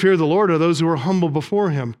those who fear the Lord are those who are humble before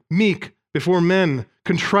Him, meek before men,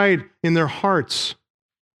 contrite in their hearts.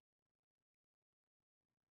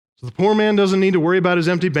 So the poor man doesn't need to worry about his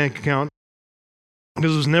empty bank account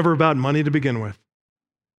because it was never about money to begin with.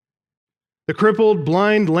 The crippled,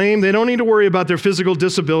 blind, lame, they don't need to worry about their physical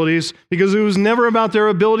disabilities because it was never about their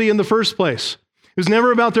ability in the first place. It was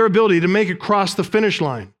never about their ability to make it across the finish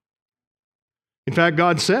line. In fact,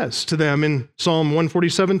 God says to them in Psalm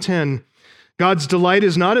 147:10, "God's delight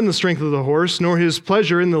is not in the strength of the horse, nor His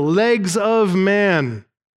pleasure in the legs of man.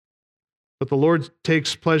 But the Lord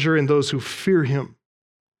takes pleasure in those who fear Him,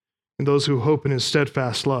 and those who hope in His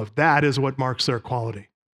steadfast love." That is what marks their quality.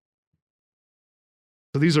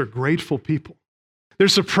 So these are grateful people. They're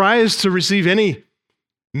surprised to receive any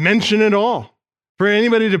mention at all, for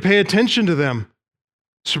anybody to pay attention to them.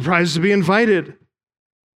 Surprised to be invited.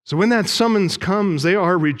 So when that summons comes, they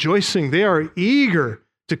are rejoicing. They are eager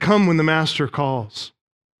to come when the Master calls.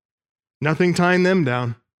 Nothing tying them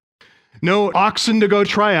down. No oxen to go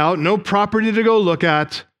try out. No property to go look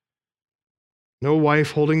at. No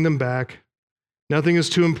wife holding them back. Nothing is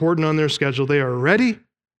too important on their schedule. They are ready,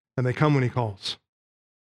 and they come when He calls.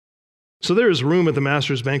 So there is room at the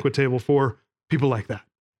Master's banquet table for people like that.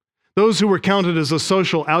 Those who were counted as the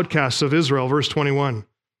social outcasts of Israel, verse 21.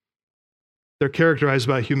 They're characterized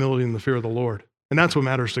by humility and the fear of the Lord. And that's what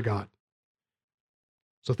matters to God.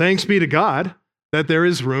 So thanks be to God that there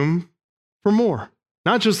is room for more.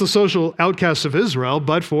 Not just the social outcasts of Israel,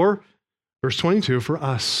 but for, verse 22, for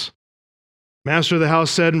us. Master of the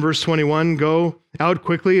house said in verse 21, "Go out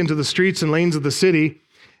quickly into the streets and lanes of the city."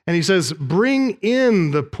 And He says, "Bring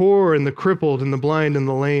in the poor and the crippled and the blind and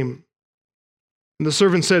the lame." And the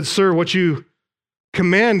servant said, "Sir, what you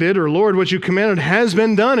commanded, or Lord, what you commanded has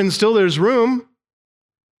been done, and still there's room."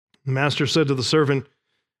 The Master said to the servant,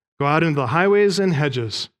 "Go out into the highways and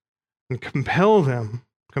hedges and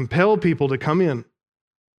compel people to come in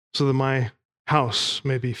so that my house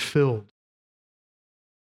may be filled."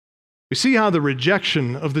 We see how the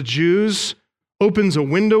rejection of the Jews opens a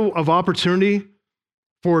window of opportunity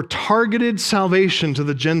for targeted salvation to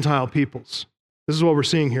the Gentile peoples. This is what we're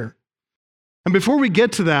seeing here. And before we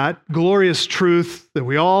get to that glorious truth that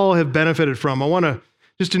we all have benefited from, I want to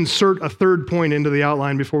just insert a third point into the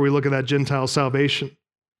outline before we look at that Gentile salvation.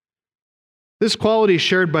 This quality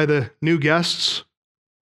shared by the new guests,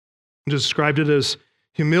 described it as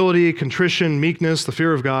humility, contrition, meekness, the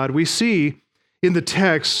fear of God. We see in the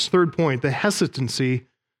text, third point, the hesitancy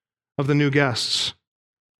of the new guests.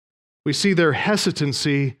 We see their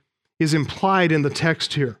hesitancy is implied in the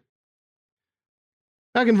text here.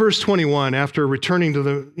 Back in verse 21, after returning to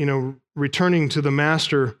the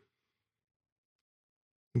master,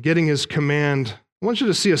 getting his command, I want you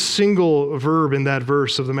to see a single verb in that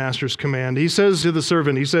verse of the master's command. He says to the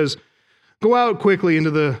servant, he says, "Go out quickly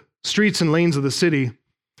into the streets and lanes of the city."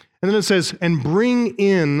 And then it says, "And bring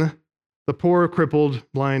in the poor, crippled,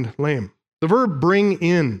 blind, lame." The verb "bring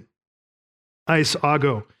in," eis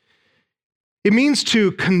ago, it means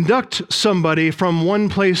to conduct somebody from one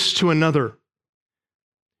place to another.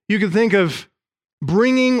 You can think of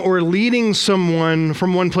bringing or leading someone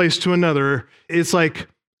from one place to another. It's like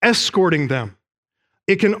escorting them.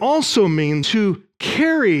 It can also mean to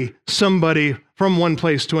carry somebody from one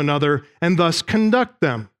place to another and thus conduct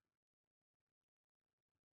them.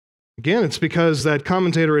 Again, it's because that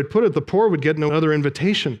commentator had put it, the poor would get no other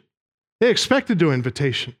invitation. They expected no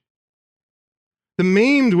invitation. The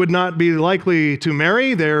maimed would not be likely to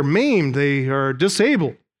marry. They're maimed. They are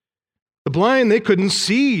disabled. The blind, they couldn't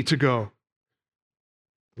see to go.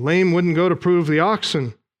 The lame wouldn't go to prove the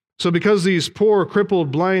oxen. So because these poor,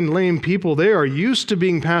 crippled, blind, lame people, they are used to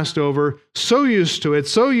being passed over, so used to it,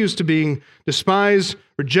 so used to being despised,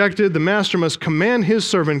 rejected, the master must command his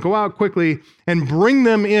servant, "Go out quickly and bring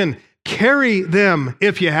them in. Carry them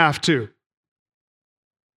if you have to."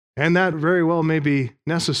 And that very well may be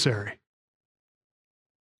necessary.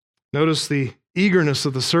 Notice the eagerness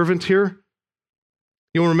of the servant here.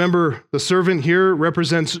 You'll remember the servant here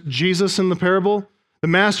represents Jesus in the parable. The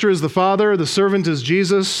master is the Father, the servant is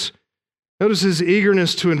Jesus. Notice his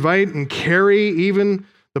eagerness to invite and carry even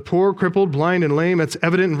the poor, crippled, blind, and lame. That's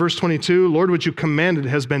evident in verse 22. "Lord, what you commanded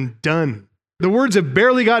has been done." The words have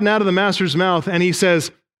barely gotten out of the master's mouth, and he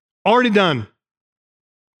says, "Already done."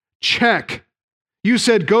 Check. You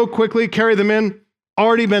said, "Go quickly, carry them in."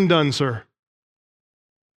 Already been done, sir.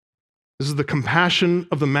 This is the compassion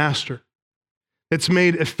of the master. It's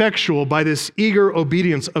made effectual by this eager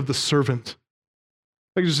obedience of the servant.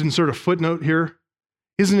 I can just insert a footnote here.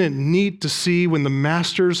 Isn't it neat to see when the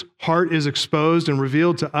master's heart is exposed and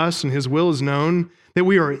revealed to us and his will is known, that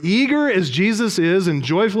we are eager as Jesus is and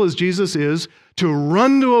joyful as Jesus is to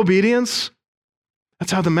run to obedience?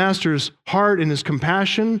 That's how the master's heart and his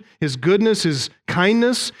compassion, his goodness, his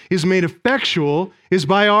kindness is made effectual, is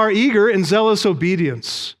by our eager and zealous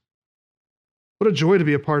obedience. What a joy to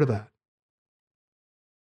be a part of that.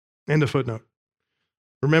 End of footnote.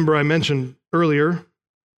 Remember, I mentioned earlier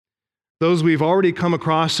those we've already come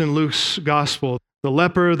across in Luke's gospel: the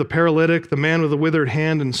leper, the paralytic, the man with a withered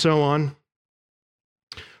hand, and so on.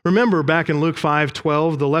 Remember back in Luke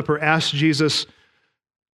 5:12, the leper asked Jesus,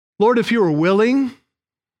 "Lord, if you are willing,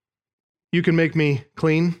 you can make me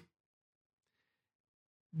clean."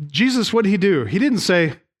 Jesus, what did he do? He didn't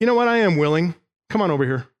say, "You know what, I am willing. Come on over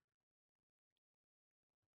here."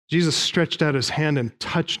 Jesus stretched out his hand and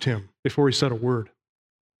touched him before he said a word.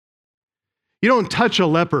 You don't touch a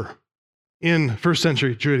leper in first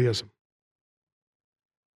century Judaism.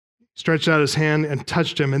 He stretched out his hand and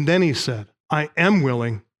touched him, and then he said, "I am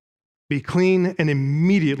willing, be clean," and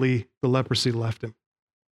immediately the leprosy left him.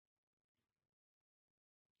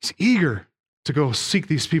 He's eager to go seek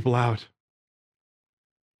these people out.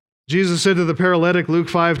 Jesus said to the paralytic, Luke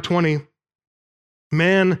 5:20,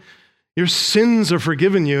 "Man, your sins are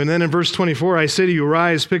forgiven you." And then in verse 24, "I say to you,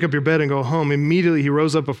 rise, pick up your bed, and go home." Immediately he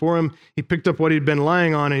rose up before him. He picked up what he'd been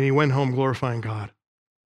lying on, and he went home glorifying God.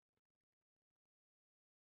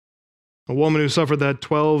 A woman who suffered that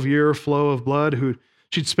 12-year flow of blood,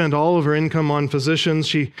 she'd spent all of her income on physicians.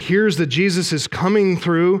 She hears that Jesus is coming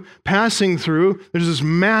through, passing through. There's this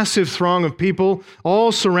massive throng of people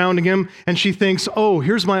all surrounding him, and she thinks, "Oh,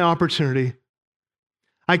 here's my opportunity.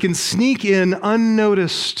 I can sneak in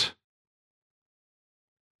unnoticed.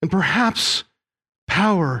 And perhaps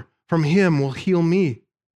power from him will heal me.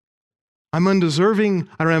 I'm undeserving.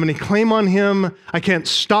 I don't have any claim on him. I can't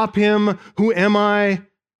stop him. Who am I?"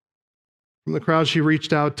 From the crowd, she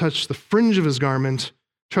reached out, touched the fringe of his garment,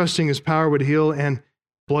 trusting his power would heal, and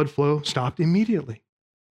blood flow stopped immediately.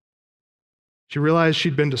 She realized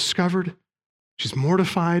she'd been discovered. She's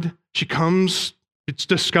mortified. It's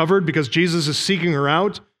discovered because Jesus is seeking her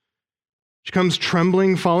out. She comes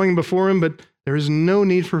trembling, falling before him, but there is no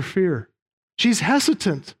need for fear. She's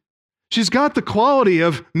hesitant. She's got the quality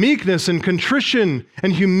of meekness and contrition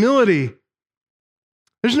and humility.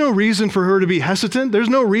 There's no reason for her to be hesitant. There's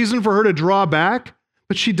no reason for her to draw back,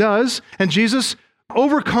 but she does, and Jesus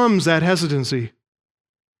overcomes that hesitancy.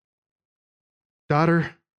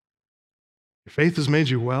 "Daughter, your faith has made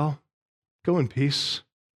you well. Go in peace."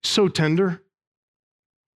 So tender.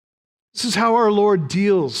 This is how our Lord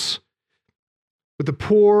deals with the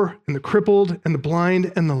poor and the crippled and the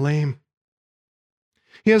blind and the lame.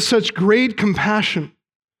 He has such great compassion,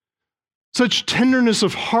 such tenderness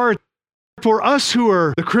of heart for us who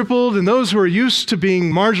are the crippled and those who are used to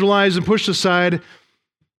being marginalized and pushed aside.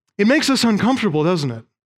 It makes us uncomfortable, doesn't it?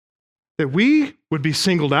 That we would be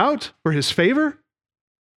singled out for his favor?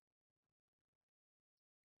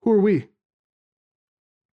 Who are we?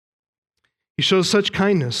 He shows such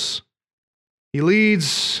kindness. He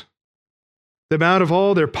leads them out of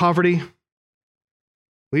all their poverty,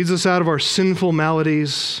 leads us out of our sinful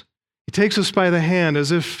maladies. He takes us by the hand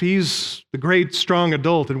as if he's the great, strong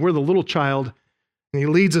adult and we're the little child, and he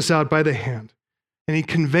leads us out by the hand, and he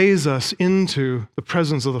conveys us into the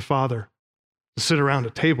presence of the Father to sit around a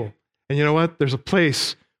table. And you know what? There's a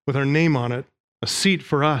place with our name on it, a seat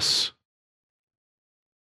for us.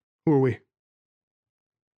 Who are we?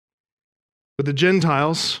 With the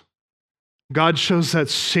Gentiles, God shows that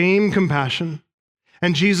same compassion,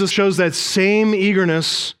 and Jesus shows that same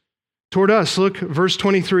eagerness toward us. Look, verse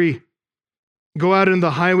 23. Go out into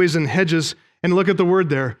the highways and hedges, and look at the word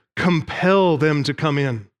there. Compel them to come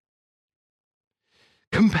in.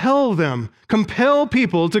 Compel them. Compel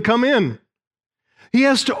people to come in. He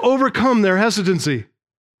has to overcome their hesitancy.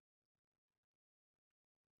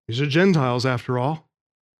 These are Gentiles, after all.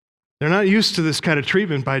 They're not used to this kind of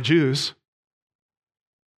treatment by Jews.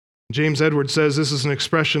 James Edwards says this is an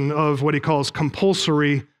expression of what he calls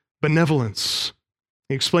compulsory benevolence.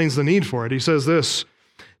 He explains the need for it. He says this: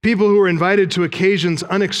 people who are invited to occasions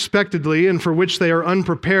unexpectedly and for which they are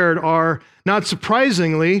unprepared are, not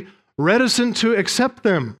surprisingly, reticent to accept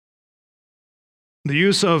them. The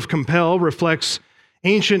use of compel reflects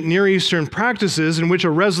ancient Near Eastern practices in which a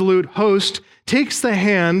resolute host takes the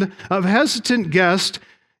hand of a hesitant guest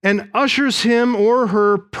and ushers him or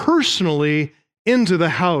her personally into the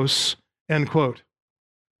house, end quote.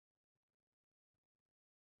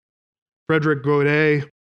 Frederick Godet,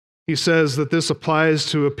 he says that this applies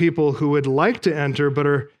to a people who would like to enter but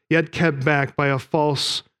are yet kept back by a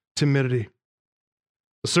false timidity.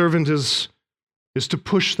 The servant is to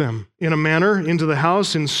push them in a manner into the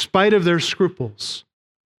house in spite of their scruples,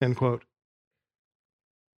 end quote.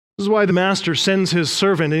 This is why the master sends his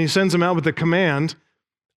servant, and he sends him out with the command,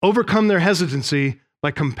 overcome their hesitancy by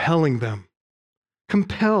compelling them.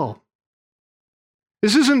 Compel.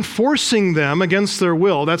 This isn't forcing them against their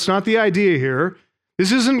will. That's not the idea here.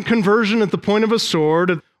 This isn't conversion at the point of a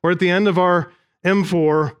sword or at the end of our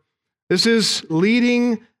M4. This is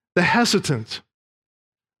leading the hesitant.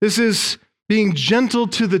 This is being gentle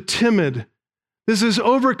to the timid. This is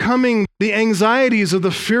overcoming the anxieties of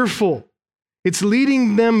the fearful. It's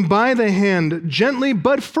leading them by the hand, gently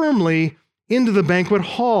but firmly, into the banquet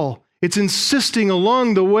hall. It's insisting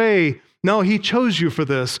along the way, no, he chose you for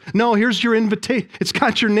this. No, here's your invitation. It's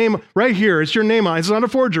got your name right here. It's your name on it. It's not a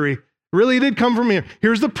forgery. Really, it did come from here.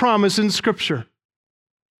 Here's the promise in Scripture.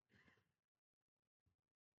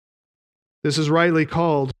 This is rightly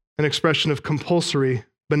called an expression of compulsory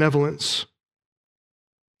benevolence.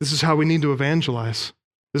 This is how we need to evangelize.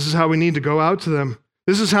 This is how we need to go out to them.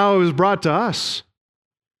 This is how it was brought to us.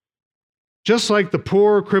 Just like the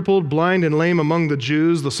poor, crippled, blind, and lame among the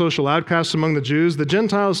Jews, the social outcasts among the Jews, the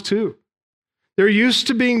Gentiles too. They're used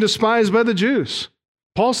to being despised by the Jews.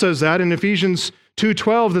 Paul says that in Ephesians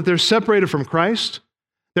 2:12, that they're separated from Christ.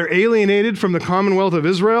 They're alienated from the commonwealth of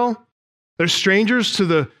Israel. They're strangers to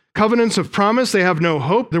the covenants of promise. They have no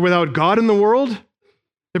hope. They're without God in the world.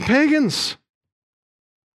 They're pagans.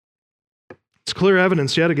 It's clear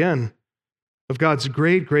evidence, yet again, of God's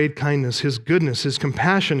great, great kindness, his goodness, his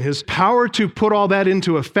compassion, his power to put all that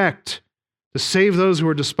into effect, to save those who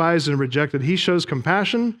are despised and rejected. He shows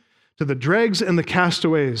compassion to the dregs and the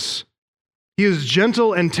castaways. He is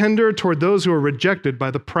gentle and tender toward those who are rejected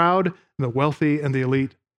by the proud, the wealthy, and the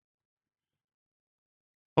elite.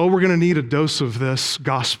 Oh, we're going to need a dose of this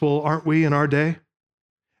gospel, aren't we, in our day?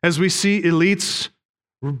 As we see elites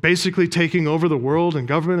basically taking over the world and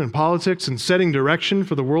government and politics and setting direction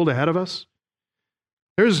for the world ahead of us.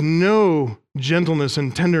 There's no gentleness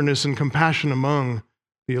and tenderness and compassion among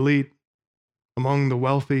the elite, among the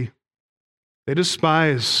wealthy. They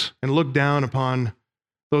despise and look down upon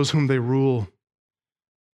those whom they rule.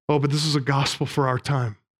 Oh, but this is a gospel for our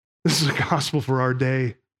time. This is a gospel for our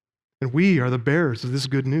day. And we are the bearers of this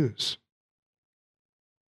good news.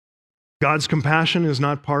 God's compassion is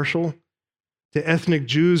not partial to ethnic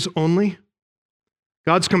Jews only.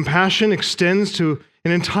 God's compassion extends to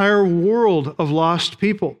an entire world of lost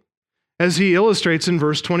people, as he illustrates in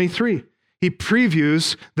verse 23. He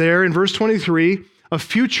previews there in verse 23 a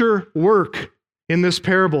future work in this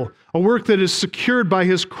parable, a work that is secured by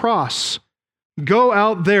his cross. Go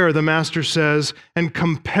out there, the master says, and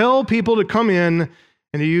compel people to come in,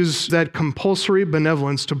 and he uses that compulsory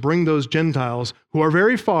benevolence to bring those Gentiles who are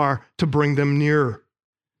very far to bring them near.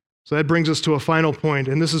 So that brings us to a final point,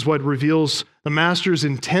 and this is what reveals the master's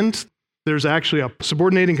intent. There's actually a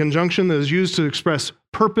subordinating conjunction that is used to express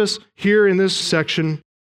purpose here in this section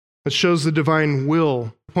that shows the divine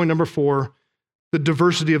will. Point number 4, the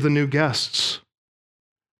diversity of the new guests.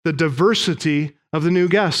 The diversity of the new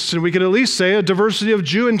guests. And we could at least say a diversity of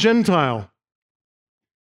Jew and Gentile.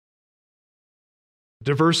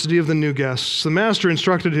 Diversity of the new guests. The master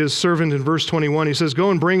instructed his servant in verse 21. He says,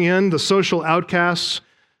 go and bring in the social outcasts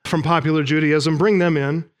from popular Judaism. Bring them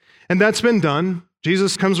in. And that's been done.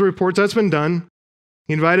 Jesus comes and reports that's been done.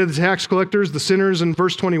 He invited the tax collectors, the sinners in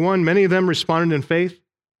verse 21. Many of them responded in faith.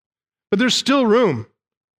 But there's still room.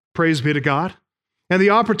 Praise be to God. And the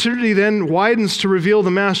opportunity then widens to reveal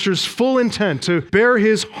the master's full intent, to bear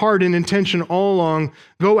his heart and intention all along,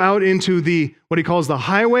 go out into what he calls the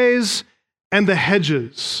highways and the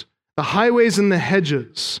hedges. The highways and the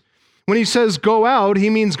hedges. When he says go out, he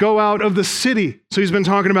means go out of the city. So he's been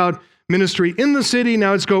talking about ministry in the city.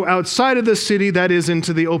 Now it's go outside of the city, that is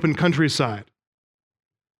into the open countryside.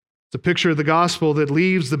 It's a picture of the gospel that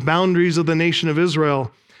leaves the boundaries of the nation of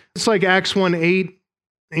Israel. It's like Acts 1:8.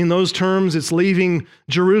 In those terms, it's leaving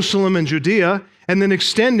Jerusalem and Judea and then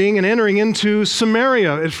extending and entering into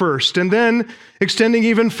Samaria at first, and then extending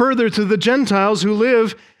even further to the Gentiles who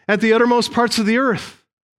live at the uttermost parts of the earth.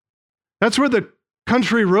 That's where the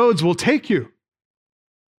country roads will take you.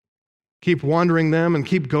 Keep wandering them and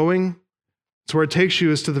keep going. It's where it takes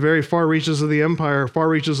you is to the very far reaches of the empire, far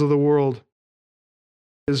reaches of the world.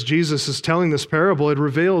 As Jesus is telling this parable, it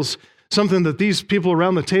reveals something that these people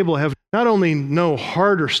around the table have not only no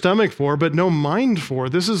heart or stomach for, but no mind for.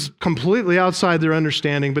 This is completely outside their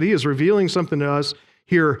understanding, but he is revealing something to us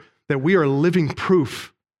here that we are living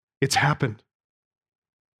proof it's happened.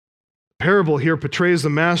 The parable here portrays the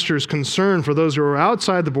master's concern for those who are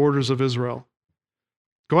outside the borders of Israel.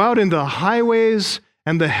 Go out into the highways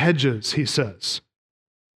and the hedges, he says.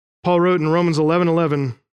 Paul wrote in Romans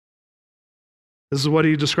 11:11, this is what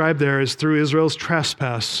he described there as through Israel's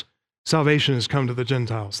trespass, salvation has come to the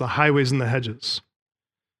Gentiles, the highways and the hedges.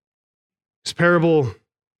 This parable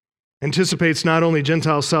anticipates not only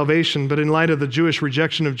Gentile salvation, but in light of the Jewish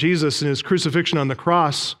rejection of Jesus and his crucifixion on the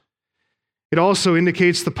cross, it also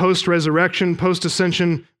indicates the post-resurrection,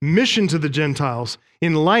 post-ascension mission to the Gentiles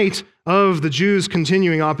in light of the Jews'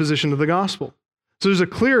 continuing opposition to the gospel. So there's a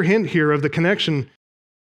clear hint here of the connection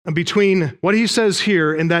between what he says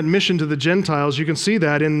here and that mission to the Gentiles. You can see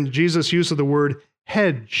that in Jesus' use of the word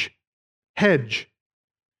hedge. Hedge.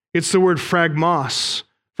 It's the word phragmos.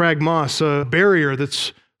 Phragmos, a barrier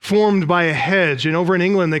that's formed by a hedge. And over in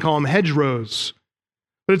England, they call them hedgerows.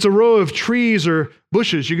 But it's a row of trees or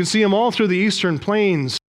bushes. You can see them all through the eastern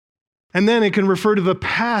plains. And then it can refer to the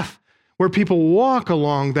path where people walk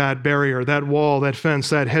along that barrier, that wall, that fence,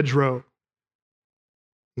 that hedgerow.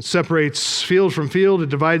 It separates field from field. It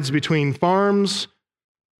divides between farms.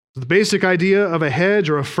 The basic idea of a hedge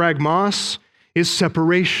or a phragmos is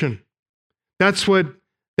separation. That's what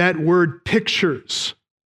that word pictures.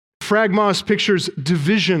 Phragmos pictures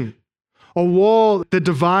division, a wall that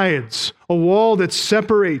divides, a wall that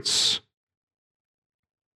separates.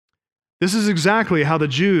 This is exactly how the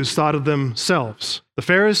Jews thought of themselves. The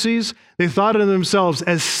Pharisees, they thought of themselves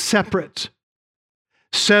as separate,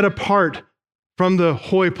 set apart from the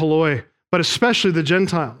hoi polloi, but especially the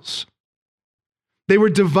Gentiles. They were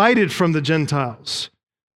divided from the Gentiles,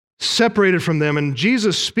 separated from them. And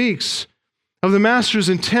Jesus speaks of the master's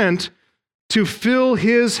intent to fill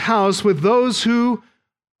his house with those who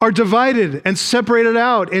are divided and separated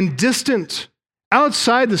out and distant,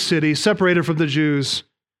 outside the city, separated from the Jews.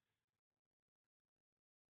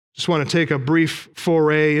 Just want to take a brief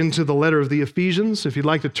foray into the letter of the Ephesians. If you'd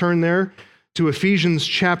like to turn there to Ephesians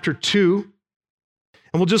chapter 2.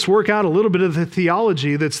 And we'll just work out a little bit of the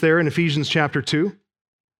theology that's there in Ephesians chapter 2.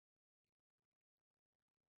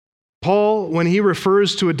 Paul, when he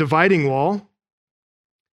refers to a dividing wall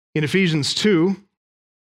in Ephesians 2,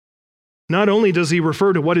 not only does he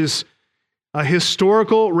refer to what is a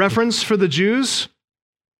historical reference for the Jews,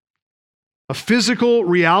 a physical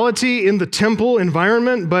reality in the temple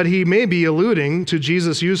environment, but he may be alluding to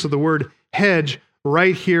Jesus' use of the word hedge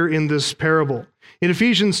right here in this parable. In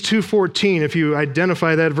Ephesians 2:14, if you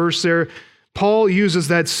identify that verse there, Paul uses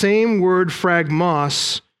that same word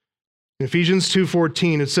phragmos. In Ephesians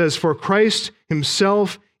 2:14, it says, "For Christ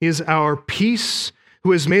himself is our peace,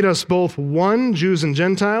 who has made us both one, Jews and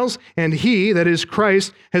Gentiles, and he, that is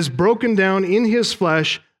Christ, has broken down in his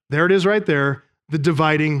flesh, there it is right there, the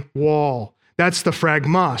dividing wall. That's the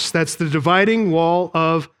phragmos. That's the dividing wall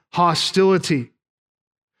of hostility.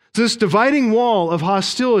 This dividing wall of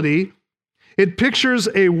hostility, it pictures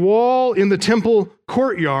a wall in the temple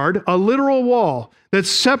courtyard, a literal wall that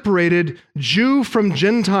separated Jew from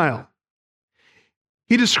Gentile.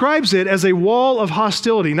 He describes it as a wall of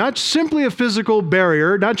hostility, not simply a physical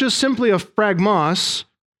barrier, not just simply a phragmos.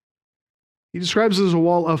 He describes it as a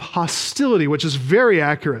wall of hostility, which is very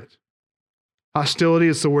accurate. Hostility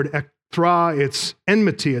is the word ekthra, it's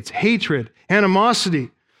enmity, it's hatred,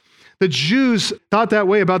 animosity. The Jews thought that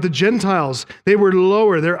way about the Gentiles. They were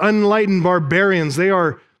lower, they're unenlightened barbarians, they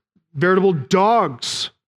are veritable dogs.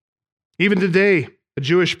 Even today, a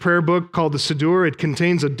Jewish prayer book called the Siddur, it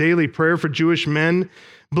contains a daily prayer for Jewish men.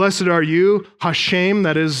 Blessed are you, Hashem,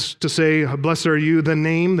 that is to say, blessed are you, the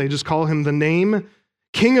name, they just call him the name,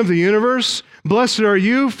 King of the universe. Blessed are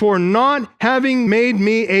you for not having made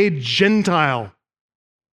me a Gentile.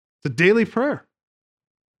 It's a daily prayer.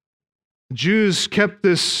 The Jews kept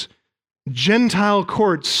this Gentile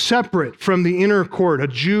court separate from the inner court, a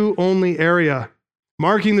Jew-only area.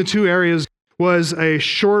 Marking the two areas was a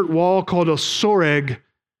short wall called a soreg.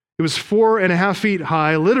 It was 4.5 feet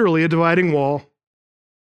high, literally a dividing wall.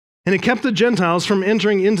 And it kept the Gentiles from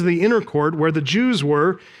entering into the inner court where the Jews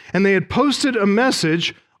were, and they had posted a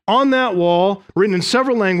message on that wall, written in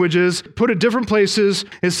several languages, put at different places.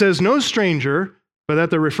 It says, no stranger, by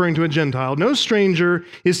that they're referring to a Gentile, no stranger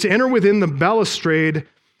is to enter within the balustrade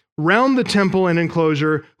round the temple and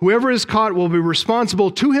enclosure. Whoever is caught will be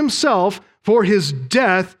responsible to himself for his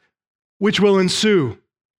death, which will ensue.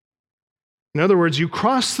 In other words, you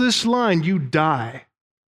cross this line, you die.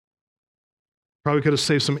 Probably could have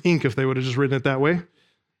saved some ink if they would have just written it that way.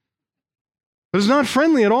 But it's not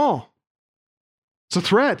friendly at all. It's a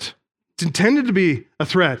threat. It's intended to be a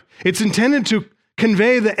threat. It's intended to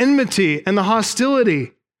convey the enmity and the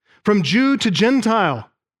hostility from Jew to Gentile.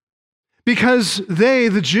 Because they,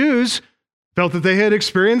 the Jews, felt that they had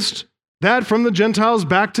experienced that from the Gentiles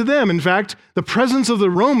back to them. In fact, the presence of the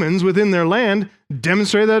Romans within their land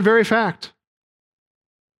demonstrated that very fact.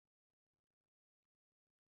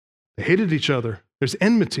 They hated each other. There's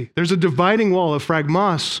enmity. There's a dividing wall of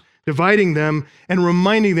phragmos dividing them and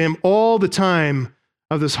reminding them all the time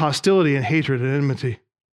of this hostility and hatred and enmity.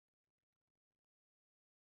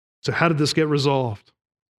 So how did this get resolved?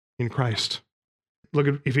 In Christ. Look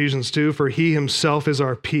at Ephesians 2, for he himself is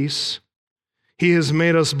our peace. He has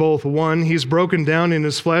made us both one. He's broken down in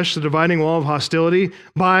his flesh the dividing wall of hostility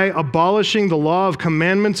by abolishing the law of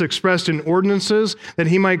commandments expressed in ordinances, that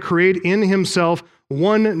he might create in himself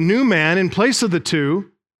one new man in place of the two,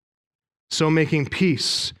 so making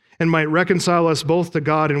peace, and might reconcile us both to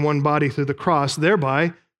God in one body through the cross,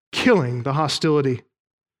 thereby killing the hostility.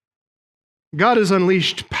 God has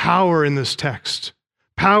unleashed power in this text,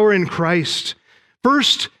 power in Christ.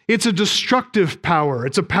 First, it's a destructive power.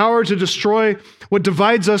 It's a power to destroy what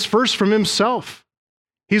divides us first from himself.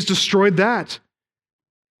 He's destroyed that.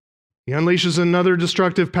 He unleashes another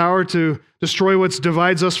destructive power to destroy what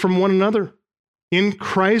divides us from one another. In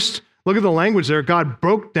Christ, look at the language there. God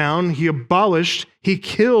broke down, he abolished, he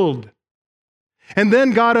killed. And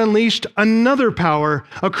then God unleashed another power,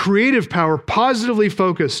 a creative power, positively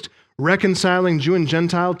focused, reconciling Jew and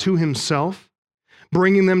Gentile to himself,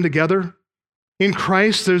 bringing them together. In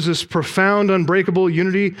Christ, there's this profound, unbreakable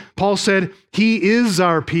unity. Paul said, he is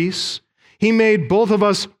our peace. He made both of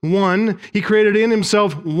us one. He created in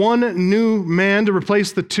himself one new man to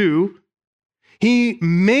replace the two. He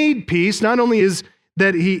made peace. Not only is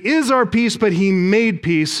that he is our peace, but he made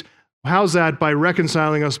peace. How's that? By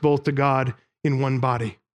reconciling us both to God in one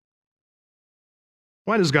body.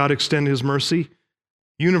 Why does God extend his mercy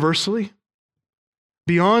universally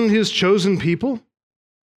beyond his chosen people?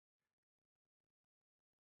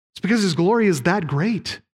 It's because his glory is that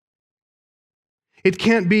great. It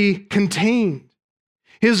can't be contained.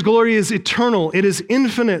 His glory is eternal. It is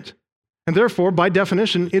infinite. And therefore, by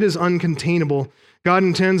definition, it is uncontainable. God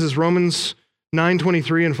intends, as Romans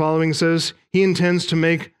 9:23 and following says, he intends to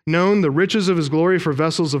make known the riches of his glory for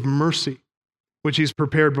vessels of mercy, which he's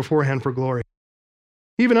prepared beforehand for glory.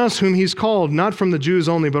 Even us whom he's called, not from the Jews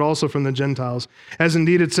only, but also from the Gentiles. As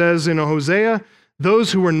indeed it says in Hosea,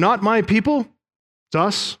 those who were not my people, it's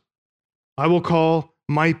us, I will call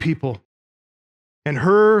my people. And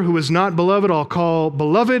her who is not beloved, I'll call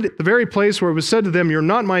beloved. The very place where it was said to them, you're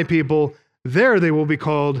not my people, there they will be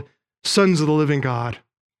called sons of the living God.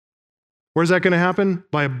 Where's that going to happen?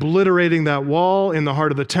 By obliterating that wall in the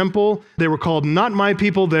heart of the temple. They were called not my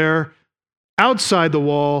people there. outside the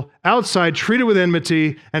wall, outside, treated with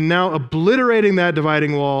enmity, and now obliterating that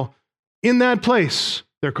dividing wall. In that place,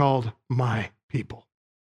 they're called my people.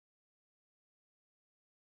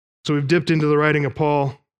 So we've dipped into the writing of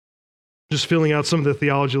Paul, just filling out some of the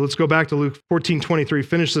theology. Let's go back to Luke 14:23,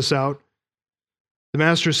 finish this out. The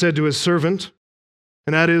master said to his servant,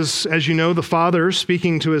 and that is, as you know, the Father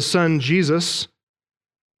speaking to his Son, Jesus.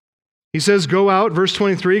 He says, go out, verse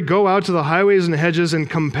 23, go out to the highways and hedges and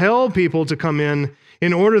compel people to come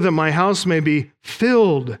in order that my house may be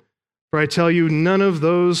filled. For I tell you, none of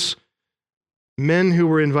those men who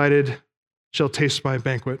were invited shall taste my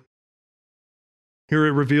banquet. Here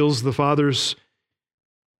it reveals the Father's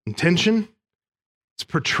intention. It's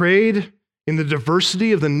portrayed in the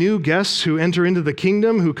diversity of the new guests who enter into the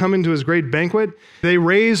kingdom, who come into his great banquet. They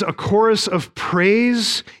raise a chorus of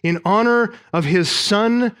praise in honor of his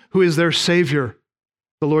Son, who is their Savior,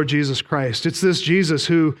 the Lord Jesus Christ. It's this Jesus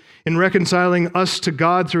who, in reconciling us to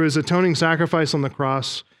God through his atoning sacrifice on the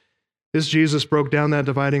cross, this Jesus broke down that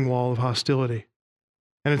dividing wall of hostility.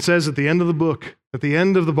 And it says at the end of the book, at the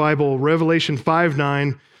end of the Bible, Revelation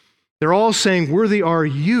 5:9, they're all saying, worthy are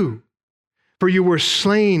you, for you were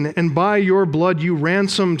slain, and by your blood you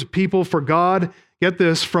ransomed people for God. Get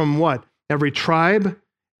this, from what? Every tribe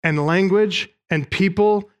and language and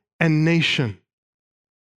people and nation.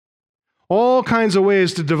 All kinds of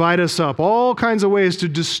ways to divide us up, all kinds of ways to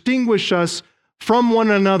distinguish us from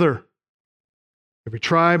one another. Every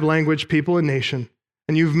tribe, language, people, and nation.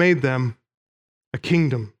 And you've made them a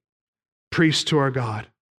kingdom, priests to our God.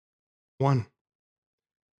 One.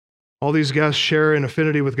 All these guests share an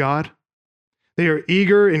affinity with God. They are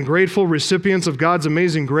eager and grateful recipients of God's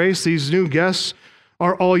amazing grace. These new guests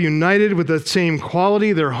are all united with that same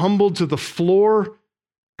quality. They're humbled to the floor,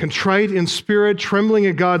 contrite in spirit, trembling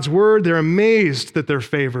at God's word. They're amazed that they're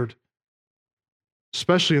favored,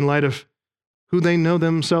 especially in light of who they know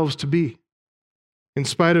themselves to be. In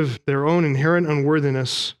spite of their own inherent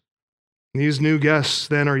unworthiness, these new guests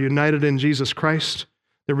then are united in Jesus Christ.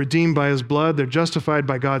 They're redeemed by his blood. They're justified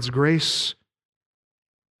by God's grace.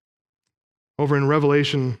 Over in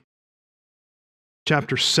Revelation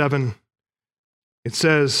chapter 7, it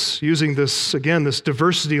says, using this, again, this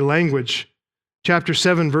diversity language, chapter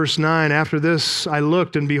 7, verse 9, after this I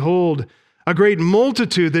looked, and behold, a great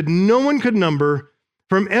multitude that no one could number,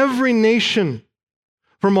 from every nation,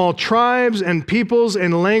 from all tribes and peoples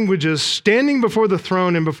and languages, standing before the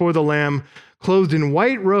throne and before the Lamb, clothed in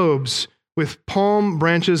white robes, with palm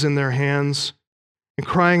branches in their hands, and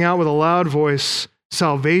crying out with a loud voice,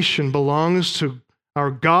 salvation belongs to our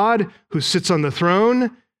God who sits on the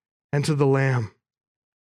throne and to the Lamb.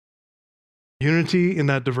 Unity in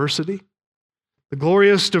that diversity. The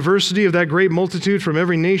glorious diversity of that great multitude from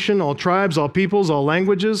every nation, all tribes, all peoples, all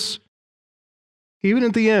languages. Even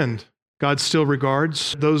at the end, God still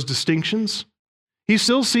regards those distinctions. He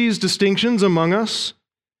still sees distinctions among us.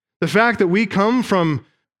 The fact that we come from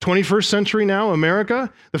 21st century now,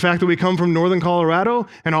 America, the fact that we come from northern Colorado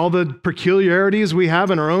and all the peculiarities we have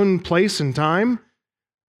in our own place and time,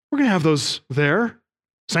 we're going to have those there,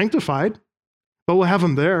 sanctified, but we'll have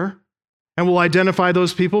them there. And we'll identify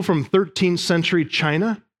those people from 13th century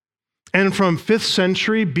China and from 5th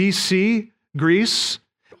century BC Greece.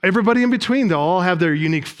 Everybody in between, they'll all have their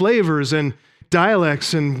unique flavors and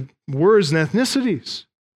dialects and words and ethnicities.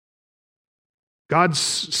 God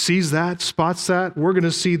sees that, spots that. We're going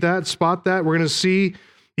to see that, spot that. We're going to see,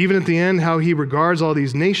 even at the end, how he regards all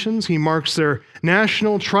these nations. He marks their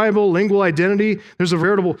national, tribal, lingual identity. There's a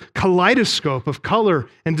veritable kaleidoscope of color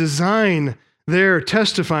and design there,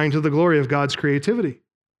 testifying to the glory of God's creativity.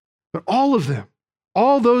 But all of them,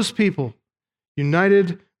 all those people,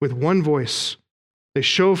 united with one voice, they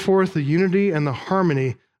show forth the unity and the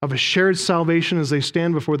harmony of a shared salvation as they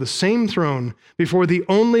stand before the same throne, before the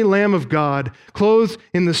only Lamb of God, clothed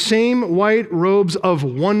in the same white robes of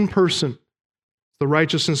one person, the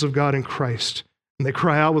righteousness of God in Christ. And they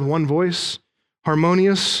cry out with one voice,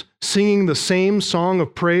 harmonious, singing the same song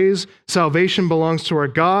of praise. Salvation belongs to our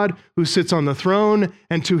God who sits on the throne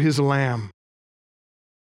and to his Lamb.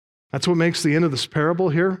 That's what makes the end of this parable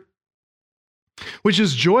here, which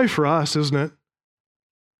is joy for us, isn't it?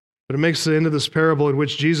 But it makes the end of this parable in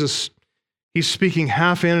which Jesus, he's speaking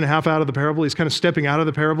half in and half out of the parable. He's kind of stepping out of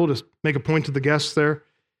the parable to make a point to the guests there.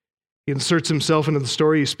 He inserts himself into the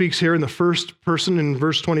story. He speaks here in the first person in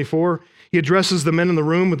verse 24. He addresses the men in the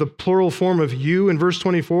room with the plural form of you in verse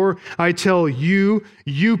 24. I tell you,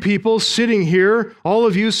 you people sitting here, all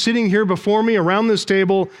of you sitting here before me around this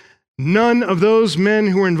table, none of those men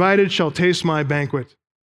who are invited shall taste my banquet.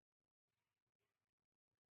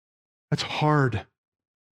 That's hard.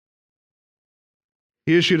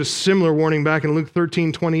 He issued a similar warning back in Luke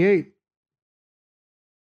 13:28.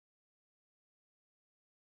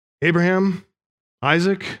 Abraham,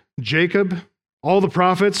 Isaac, Jacob, all the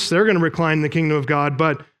prophets, they're going to recline in the kingdom of God,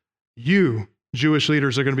 but you, Jewish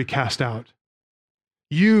leaders, are going to be cast out.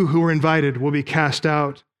 You who were invited will be cast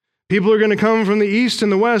out. People are going to come from the east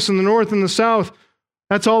and the west and the north and the south.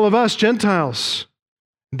 That's all of us, Gentiles.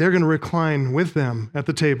 They're going to recline with them at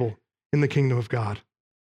the table in the kingdom of God.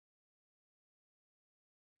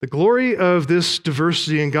 The glory of this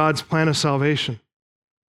diversity in God's plan of salvation.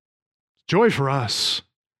 Joy for us,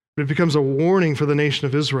 but it becomes a warning for the nation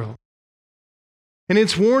of Israel. And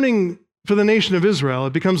it's warning for the nation of Israel.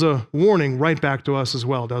 It becomes a warning right back to us as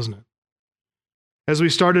well, doesn't it? As we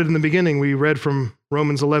started in the beginning, we read from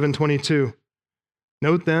Romans 11:22.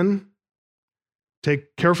 Note then,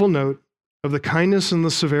 take careful note of the kindness and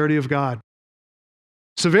the severity of God.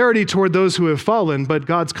 Severity toward those who have fallen, but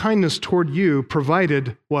God's kindness toward you,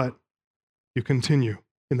 provided what? You continue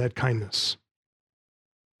in that kindness.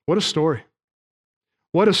 What a story.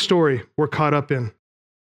 What a story we're caught up in.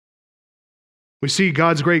 We see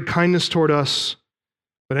God's great kindness toward us,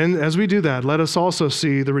 but as we do that, let us also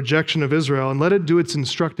see the rejection of Israel and let it do its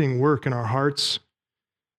instructing work in our hearts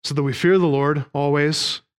so that we fear the Lord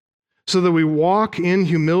always, so that we walk in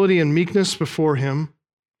humility and meekness before Him,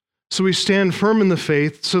 so we stand firm in the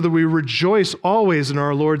faith, so that we rejoice always in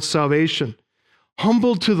our Lord's salvation,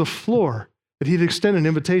 humbled to the floor that He'd extend an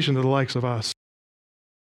invitation to the likes of us.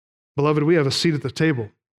 Beloved, we have a seat at the table.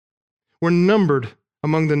 We're numbered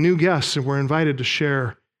among the new guests, and we're invited to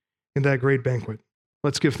share in that great banquet.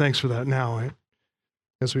 Let's give thanks for that now,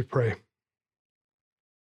 as we pray.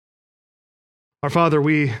 Our Father,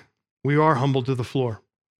 we are humbled to the floor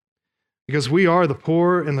because we are the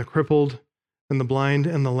poor and the crippled and the blind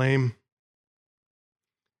and the lame.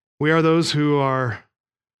 We are those who are,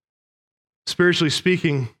 spiritually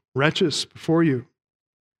speaking, wretches before you.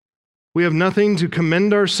 We have nothing to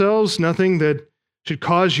commend ourselves, nothing that should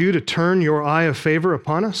cause you to turn your eye of favor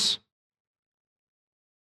upon us.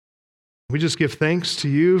 We just give thanks to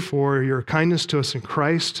you for your kindness to us in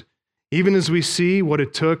Christ, even as we see what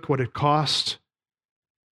it took, what it cost,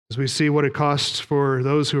 as we see what it cost for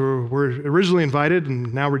those who were originally invited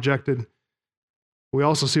and now rejected. We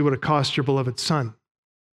also see what it cost your beloved Son,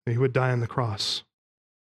 that He would die on the cross.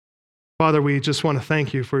 Father, we just want to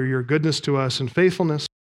thank you for your goodness to us and faithfulness.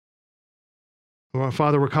 Well,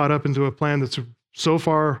 Father, we're caught up into a plan that's so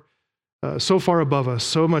far above us,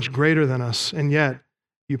 so much greater than us, and yet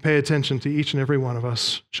you pay attention to each and every one of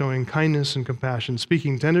us, showing kindness and compassion,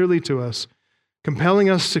 speaking tenderly to us, compelling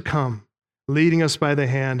us to come, leading us by the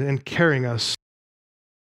hand, and carrying us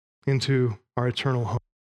into our eternal home.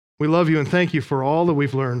 We love you and thank you for all that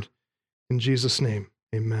we've learned. In Jesus' name,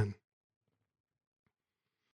 amen.